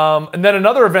 And then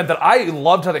another event that I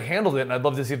loved how they handled it, and I'd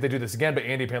love to see if they do this again, but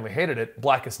Andy apparently hated it,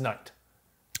 Blackest Night.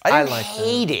 I didn't liked it.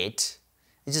 hate it.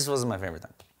 It just wasn't my favorite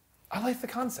thing. I like the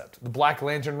concept. The Black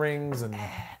Lantern rings, and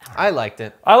I liked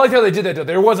it. I liked how they did that. Though.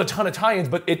 There was a ton of tie-ins,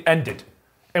 but it ended.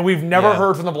 And we've never Yeah.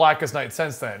 heard from the Blackest Night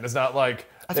since then. It's not like...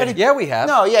 Yeah, we have.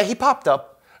 No, yeah, he popped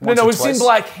up. No, once or we've seen twice.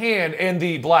 Black Hand and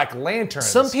the Black Lantern.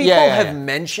 Some people Yeah. have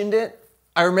mentioned it.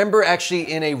 I remember actually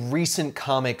in a recent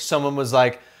comic, someone was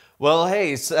like, well,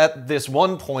 hey, so at this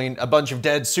one point, a bunch of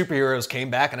dead superheroes came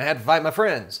back and I had to fight my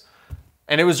friends.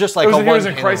 And it was just like It was a in Heroes one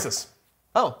in panel. Crisis.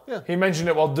 Oh, yeah. He mentioned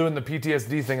it while doing the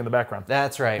PTSD thing in the background.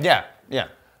 That's right. Yeah, yeah.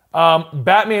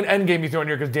 Batman Endgame you throw in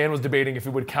here because Dan was debating if it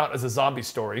would count as a zombie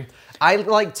story. I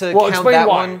like to Well, count explain that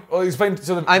why. one. Well, explain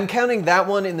so the, I'm counting that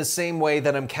one in the same way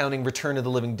that I'm counting Return of the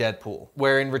Living Deadpool,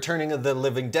 where in Returning of the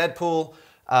Living Deadpool,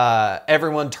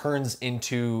 everyone turns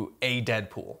into a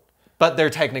Deadpool, but they're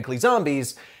technically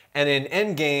zombies. And in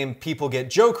Endgame, people get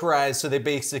Jokerized, so they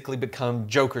basically become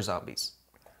Joker zombies.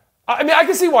 I mean, I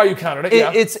can see why you counted it.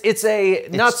 Yeah. It's a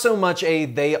not so much a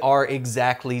they are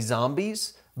exactly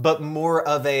zombies, but more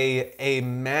of a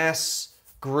mass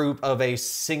group of a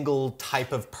single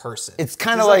type of person. It's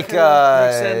kind Does of that like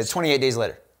kinda make sense? 28 Days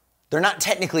Later. They're not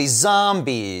technically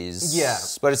zombies. Yeah.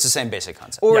 But it's the same basic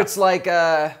concept. Or Yeah. it's like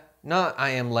not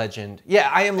I Am Legend. Yeah,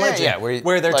 I Am Legend. yeah, where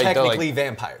they're like, they're technically like-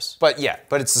 vampires. But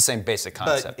it's the same basic But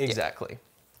concept. yeah. exactly.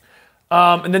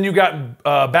 And then you got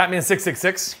Batman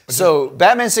 666. So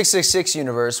Batman 666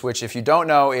 universe, which if you don't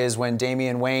know is when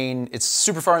Damian Wayne, it's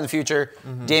super far in the future,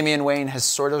 Damian Wayne has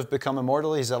sort of become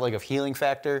immortal. He's got like a healing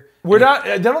factor. We're not.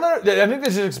 I think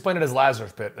they should explain it as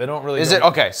Lazarus Pit. They don't really. Is go- it?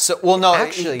 Okay. So, well, no,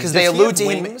 Actually, because does they he allude have to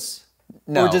him. wings?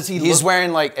 No, Or does he he's look-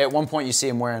 wearing like, at one point you see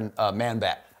him wearing a man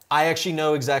bat. I actually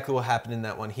know exactly what happened in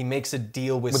that one. He makes a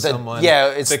deal with the- someone. yeah,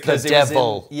 it's the because it was in-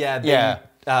 devil. yeah, they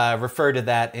Yeah. refer to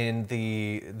that in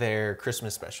their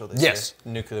Christmas special this Yes.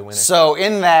 year. Nuclear Winter. So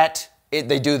in that,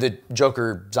 they do the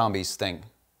Joker zombies thing.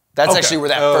 That's Okay. actually where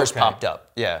that Oh, first okay. popped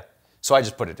up. Yeah. So I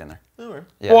just put it in there.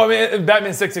 Yeah. Well, I mean,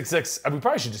 Batman 666. We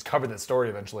probably should just cover that story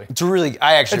eventually. It's really,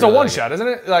 I actually. It's a really one like it. shot, isn't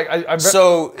it? Like I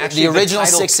So Actually, the the original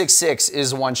title- 666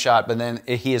 is one shot, but then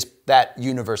that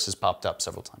universe has popped up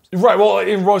several times. right. Well,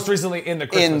 most recently in the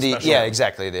Christmas special. Yeah,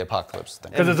 exactly, the apocalypse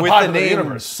thing. Because it's a with the popular name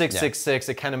universe. 666,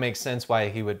 it kind of makes sense why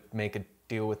he would make a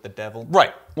deal with the devil.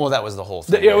 Right. Well, that was the whole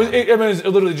thing. Yeah, it was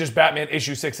literally just Batman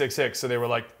issue 666. So they were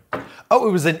like, Oh,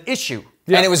 it was an issue.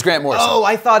 And it was Grant Morrison. Oh,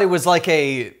 I thought it was like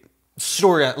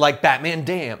story, like Batman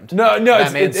Damned. No,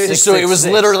 Batman it's So it was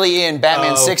 666. literally in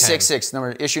Batman Oh, okay.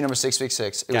 666, issue number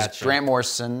 666. It was Gotcha. Grant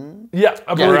Morrison. yeah,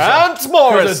 I believe Grant so. 'Cause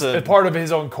Morrison. It's part of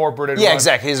his own corporate. Yeah,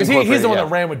 exactly, his Because he's the incorporated, one yeah.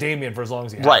 that ran with Damian for as long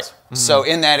as he has. Right. So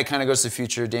in that, it kind of goes to the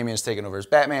future. Damian's taken over as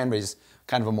Batman, but he's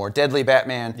kind of a more deadly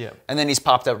Batman. Yeah. And then he's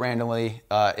popped up randomly.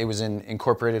 It was in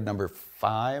Incorporated number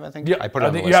 5, I think. Yeah, I put it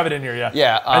on the think list. you have it in here, yeah.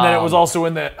 Yeah, and then it was also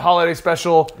in the holiday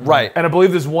special. Right. And I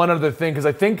believe there's one other thing, because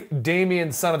I think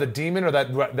Damien, Son of the Demon, or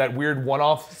that weird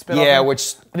one-off spin-off. Yeah, thing,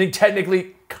 which- I think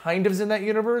technically kind of is in that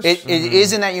universe. It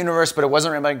is in that universe, but it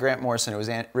wasn't written by Grant Morrison. It was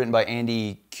written by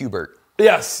Andy Kubert,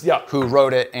 Yes, yeah. who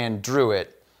wrote it and drew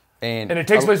it. And it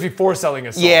takes place before selling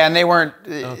a song. Yeah, and they weren't.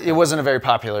 It wasn't a very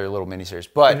popular little miniseries,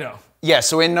 but No. yeah.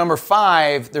 So in number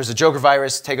 5, there's a Joker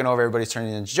virus taking over. Everybody's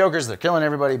turning into Jokers. They're killing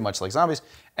everybody, much like zombies.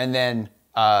 And then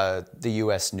the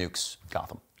U.S. nukes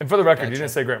Gotham. And for the record, you didn't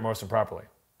say Grant Morrison properly.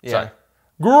 Yeah. Sorry.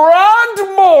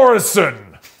 Grant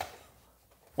Morrison!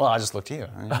 Well, I just looked at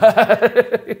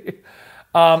you.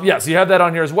 Yeah, so you have that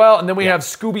on here as well. And then we have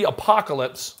Scooby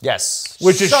Apocalypse, Yes.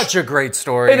 which is Such a great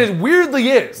story. It is weirdly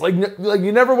is. Like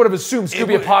you never would have assumed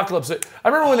Scooby Apocalypse. I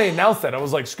remember when they announced that, I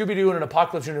was like, Scooby-Doo in an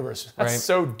apocalypse universe. That's Right.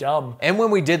 so dumb. And when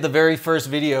we did the very first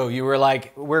video, you were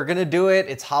like, "We're gonna do it.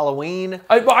 It's Halloween.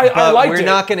 I but liked we're it.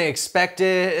 not gonna expect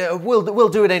it. We'll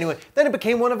do it anyway." Then it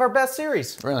became one of our best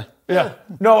series. Really? Yeah.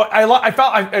 No,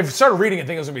 I started reading it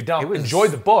thinking it was going to be dumb.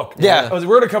 Enjoyed the book. Yeah. We're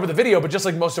going to cover the video, but just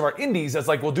like most of our indies, it's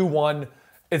like we'll do one.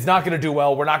 It's not going to do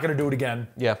well. We're not going to do it again.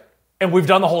 Yeah. And we've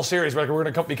done the whole series. We're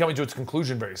going to be coming to its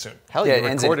conclusion very soon. Hell, Yeah, you it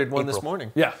ends in recorded one this April.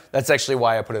 morning. Yeah. That's actually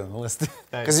why I put it on the list. Nice.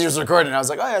 Because he was recording, and I was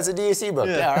like, oh, yeah, it's a DAC book.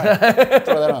 Yeah, all right.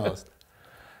 Throw that on the list.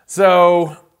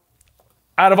 So,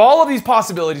 out of all of these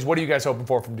possibilities, what are you guys hoping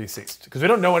for from DC? Because we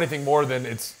don't know anything more than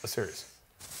it's a series.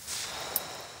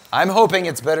 I'm hoping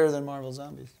it's better than Marvel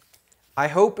Zombies. I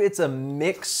hope it's a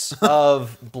mix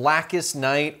of Blackest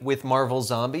Night with Marvel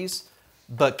Zombies,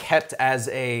 but kept as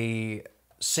a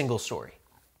single story.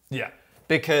 Yeah.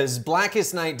 Because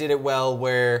Blackest Night did it well,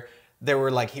 where there were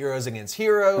like heroes against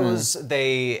heroes.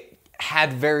 They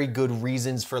had very good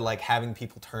reasons for like having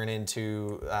people turn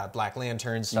into Black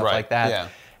Lanterns, stuff Right, like that. yeah.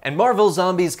 And Marvel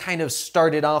Zombies kind of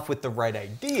started off with the right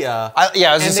idea. I was and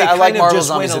gonna they say, I like kind of Marvel just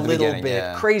Zombies went at a the little beginning, bit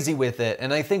yeah. crazy with it.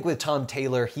 And I think with Tom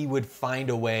Taylor, he would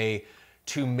find a way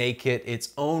to make it its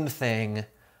own thing,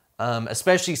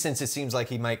 especially since it seems like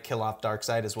he might kill off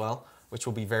Darkseid as well, which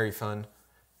will be very fun.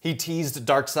 He teased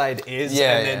Darkseid is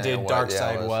Yeah, and then yeah, did it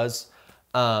Darkseid was.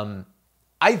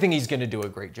 I think he's going to do a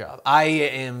great job. I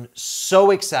am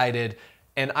so excited,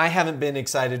 and I haven't been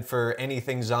excited for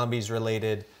anything zombies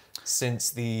related since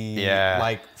the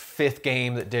like 5th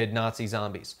game that did Nazi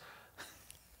zombies.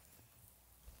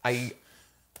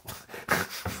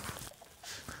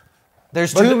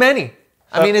 There's too many.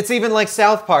 I mean, it's even like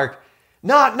South Park.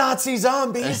 Not Nazi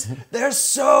zombies. They're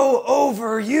so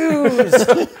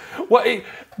overused.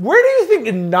 Where do you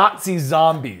think Nazi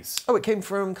zombies? Oh, it came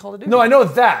from Call of Duty. No, I know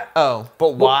that. Oh.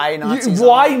 But why Nazi zombies?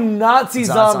 Why Nazi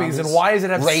Not zombies, and zombies. why does it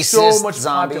have so Racist much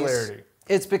zombies. popularity?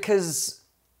 It's because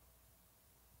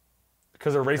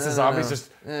Because they're racist zombies. Just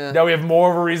now we have more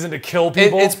of a reason to kill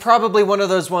people. it's probably one of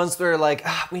those ones where like,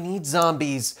 we need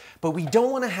zombies, but we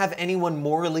don't want to have anyone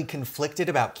morally conflicted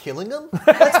about killing them.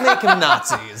 Let's make them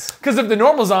Nazis. Because if the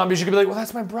normal zombies, you could be like, well,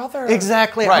 that's my brother.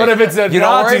 Exactly. But if it's a You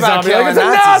don't worry Nazi about zombie, like, killing it's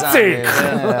a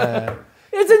Nazi. zombies.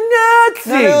 It's a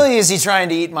Nazi. Not only is he trying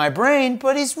to eat my brain,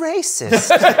 but he's racist.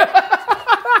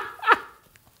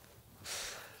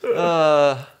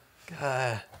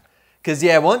 Because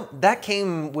that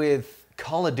came with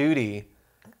Call of Duty.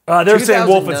 They're saying 2009.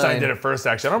 Wolfenstein did it first,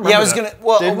 actually. I don't remember Yeah, I was that.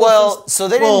 gonna. So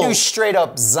they didn't Well- do straight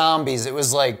up zombies. It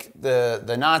was like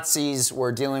the Nazis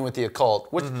were dealing with the occult,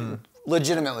 which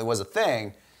legitimately was a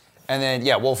thing. And then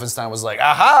Wolfenstein was like,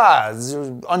 aha, these are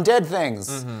undead things.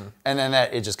 And then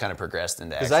it just kind of progressed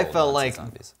into Because actual I felt Nazi like,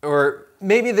 zombies. or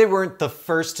maybe they weren't the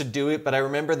first to do it, but I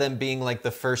remember them being like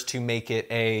the first to make it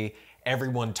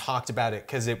everyone talked about it,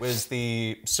 because it was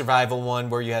the survival one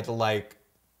where you had to like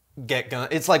get gun.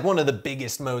 It's like one of the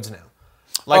biggest modes now.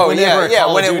 Like whenever a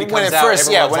Call of Duty when comes it out, first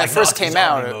everyone's when like, it first Nazi came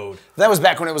zombie out, mode. that was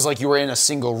back when it was like you were in a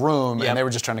single room Yep. and they were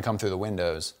just trying to come through the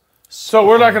windows. So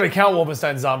we're not going to count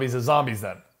Wolfenstein zombies as zombies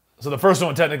then. So the first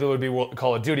one technically would be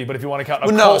Call of Duty, but if you want to count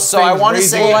Well, no, so I want to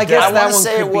say I guess I that want to one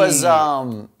say it could was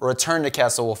be- Return to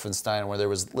Castle Wolfenstein, where there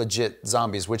was legit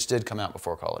zombies, which did come out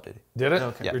before Call of Duty. Did it?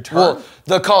 Okay. Yeah. Return? Well,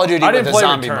 the Call of Duty I with didn't the play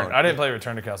zombie Return. mode. I didn't play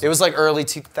Return to Castle. It was like early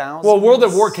 2000s. Well, World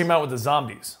at War came out with the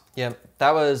zombies. Yep,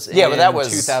 that was but that in was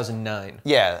 2009.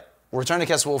 Yeah, Return to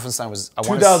Castle Wolfenstein was I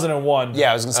wanna 2001. Yeah,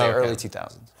 I was gonna say Okay. early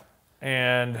 2000s.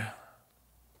 And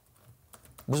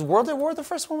Was World at War the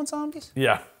first one with zombies?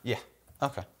 Yeah. Yeah.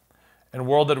 Okay. And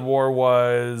World at War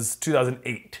was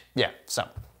 2008. Yeah, so.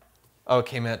 Oh, it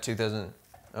came out 2000.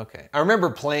 Okay. I remember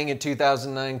playing in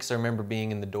 2009 because I remember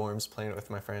being in the dorms playing it with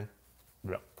my friend.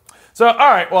 Yeah. So, all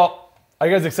right, well, are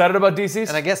you guys excited about DCs?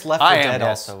 And I guess Left I 4 am, Dead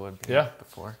yes. also would be Yeah.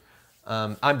 before.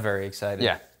 I'm very excited.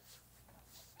 Yeah.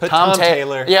 Put Tom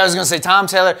Taylor. Yeah, I was gonna say Tom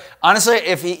Taylor. Honestly,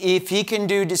 if he can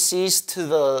do Deceased to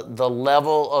the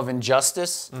level of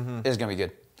Injustice, it's gonna be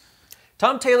good.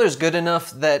 Tom Taylor's good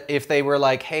enough that if they were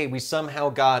like, hey, we somehow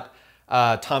got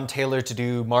Tom Taylor to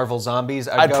do Marvel Zombies,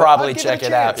 I'd go, probably "I'd give check a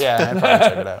it out. chance." Yeah, I'd probably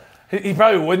check it out. He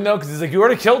probably wouldn't though, because he's like, you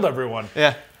already killed everyone.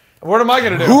 Yeah. What am I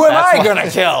gonna do? Who am I gonna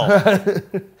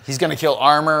kill? He's gonna kill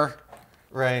Armor,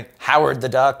 Right. Howard the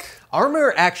Duck.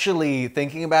 Armor, actually,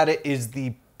 thinking about it, is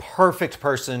the perfect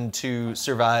person to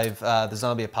survive the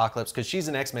zombie apocalypse because she's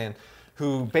an X-Man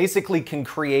who basically can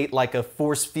create like a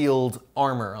force field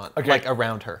armor on, like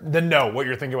around her. Then no, what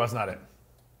you're thinking about is not it.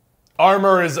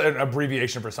 Armor is an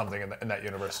abbreviation for something in that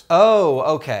universe.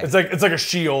 Oh, okay. It's like a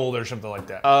shield or something like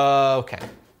that. Okay.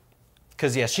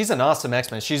 Because yeah, she's an awesome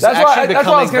X-Men. She's That's why- actually that's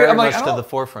why I becoming was gonna- very I'm like, much I to don't- the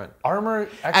forefront. Armor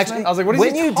X-Men? Actually, I was like, what is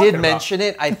when he you talking did about? mention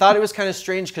it, I thought it was kind of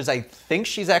strange because I think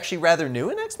she's actually rather new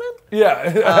in X-Men.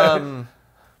 Yeah.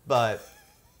 But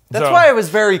that's So- why I was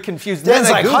very confused. Dan's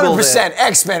Then I like Googled 100%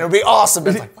 X-Men. It would be awesome.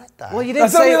 It's like, what the? Well, you didn't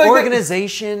That's something say like that-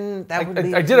 organization. That would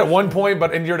be. I did at one point,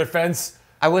 but in your defense,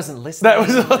 I wasn't listening. that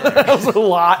was a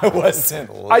lot. wasn't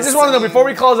I just want to know, before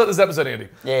we close out this episode, Andy,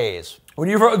 Yes. when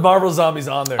you wrote Marvel Zombies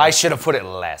on there, I should have put it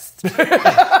last.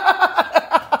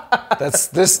 That's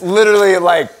this literally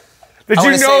like. did I you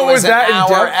wanna say know it was an that in hour,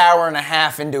 depth? hour and a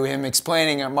half into him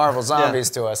explaining Marvel Zombies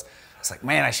to us. It's like,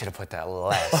 man, I should have put that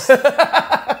last.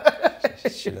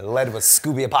 Should have led with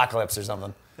Scooby Apocalypse or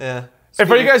something. Yeah. And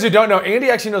for you guys who don't know, Andy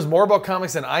actually knows more about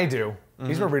comics than I do.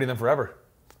 He's been reading them forever.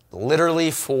 Literally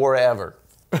forever.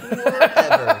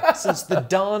 Ever since the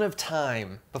dawn of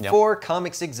time, before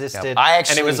comics existed, Yep. I and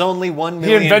actually- it was only 1 He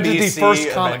million invented the BC first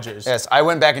comic. Avengers. Yes, I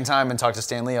went back in time and talked to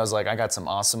Stan Lee. I was like, I got some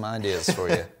awesome ideas for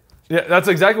you. Yeah, that's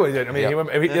exactly what he did. I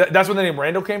mean, Yep. that's where the name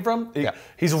Randall came from. Yeah.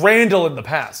 He's Randall in the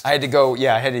past. I had to go,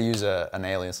 I had to use an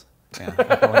alias. Yeah,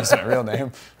 I won't use my real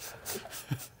name.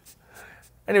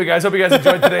 Anyway, guys, hope you guys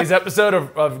enjoyed today's episode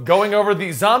of going over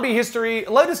the zombie history.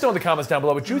 Let us know in the comments down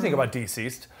below what you think about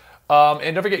Deceased.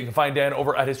 And don't forget, you can find Dan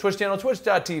over at his Twitch channel,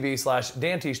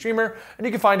 twitch.tv/DanTStreamer. And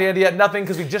you can find Andy at nothing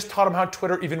because we just taught him how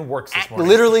Twitter even works this morning.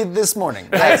 Literally this morning.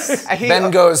 Yes.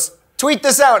 Ben goes, tweet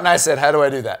this out. And I said, how do I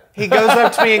do that? He goes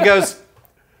up to me and goes,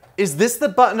 "Is this the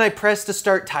button I press to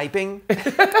start typing?"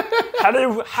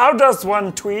 How does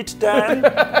one tweet, Dan?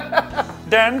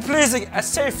 Dan, please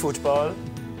say football.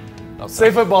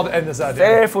 Say football to end this out,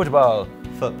 Dan. Say football.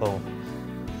 Football.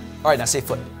 All right, now say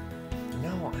foot.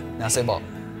 No. Now say ball.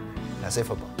 Now say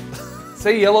football.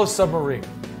 Say Yellow Submarine.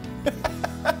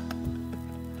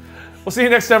 We'll see you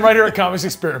next time right here at Comics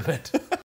Experiment.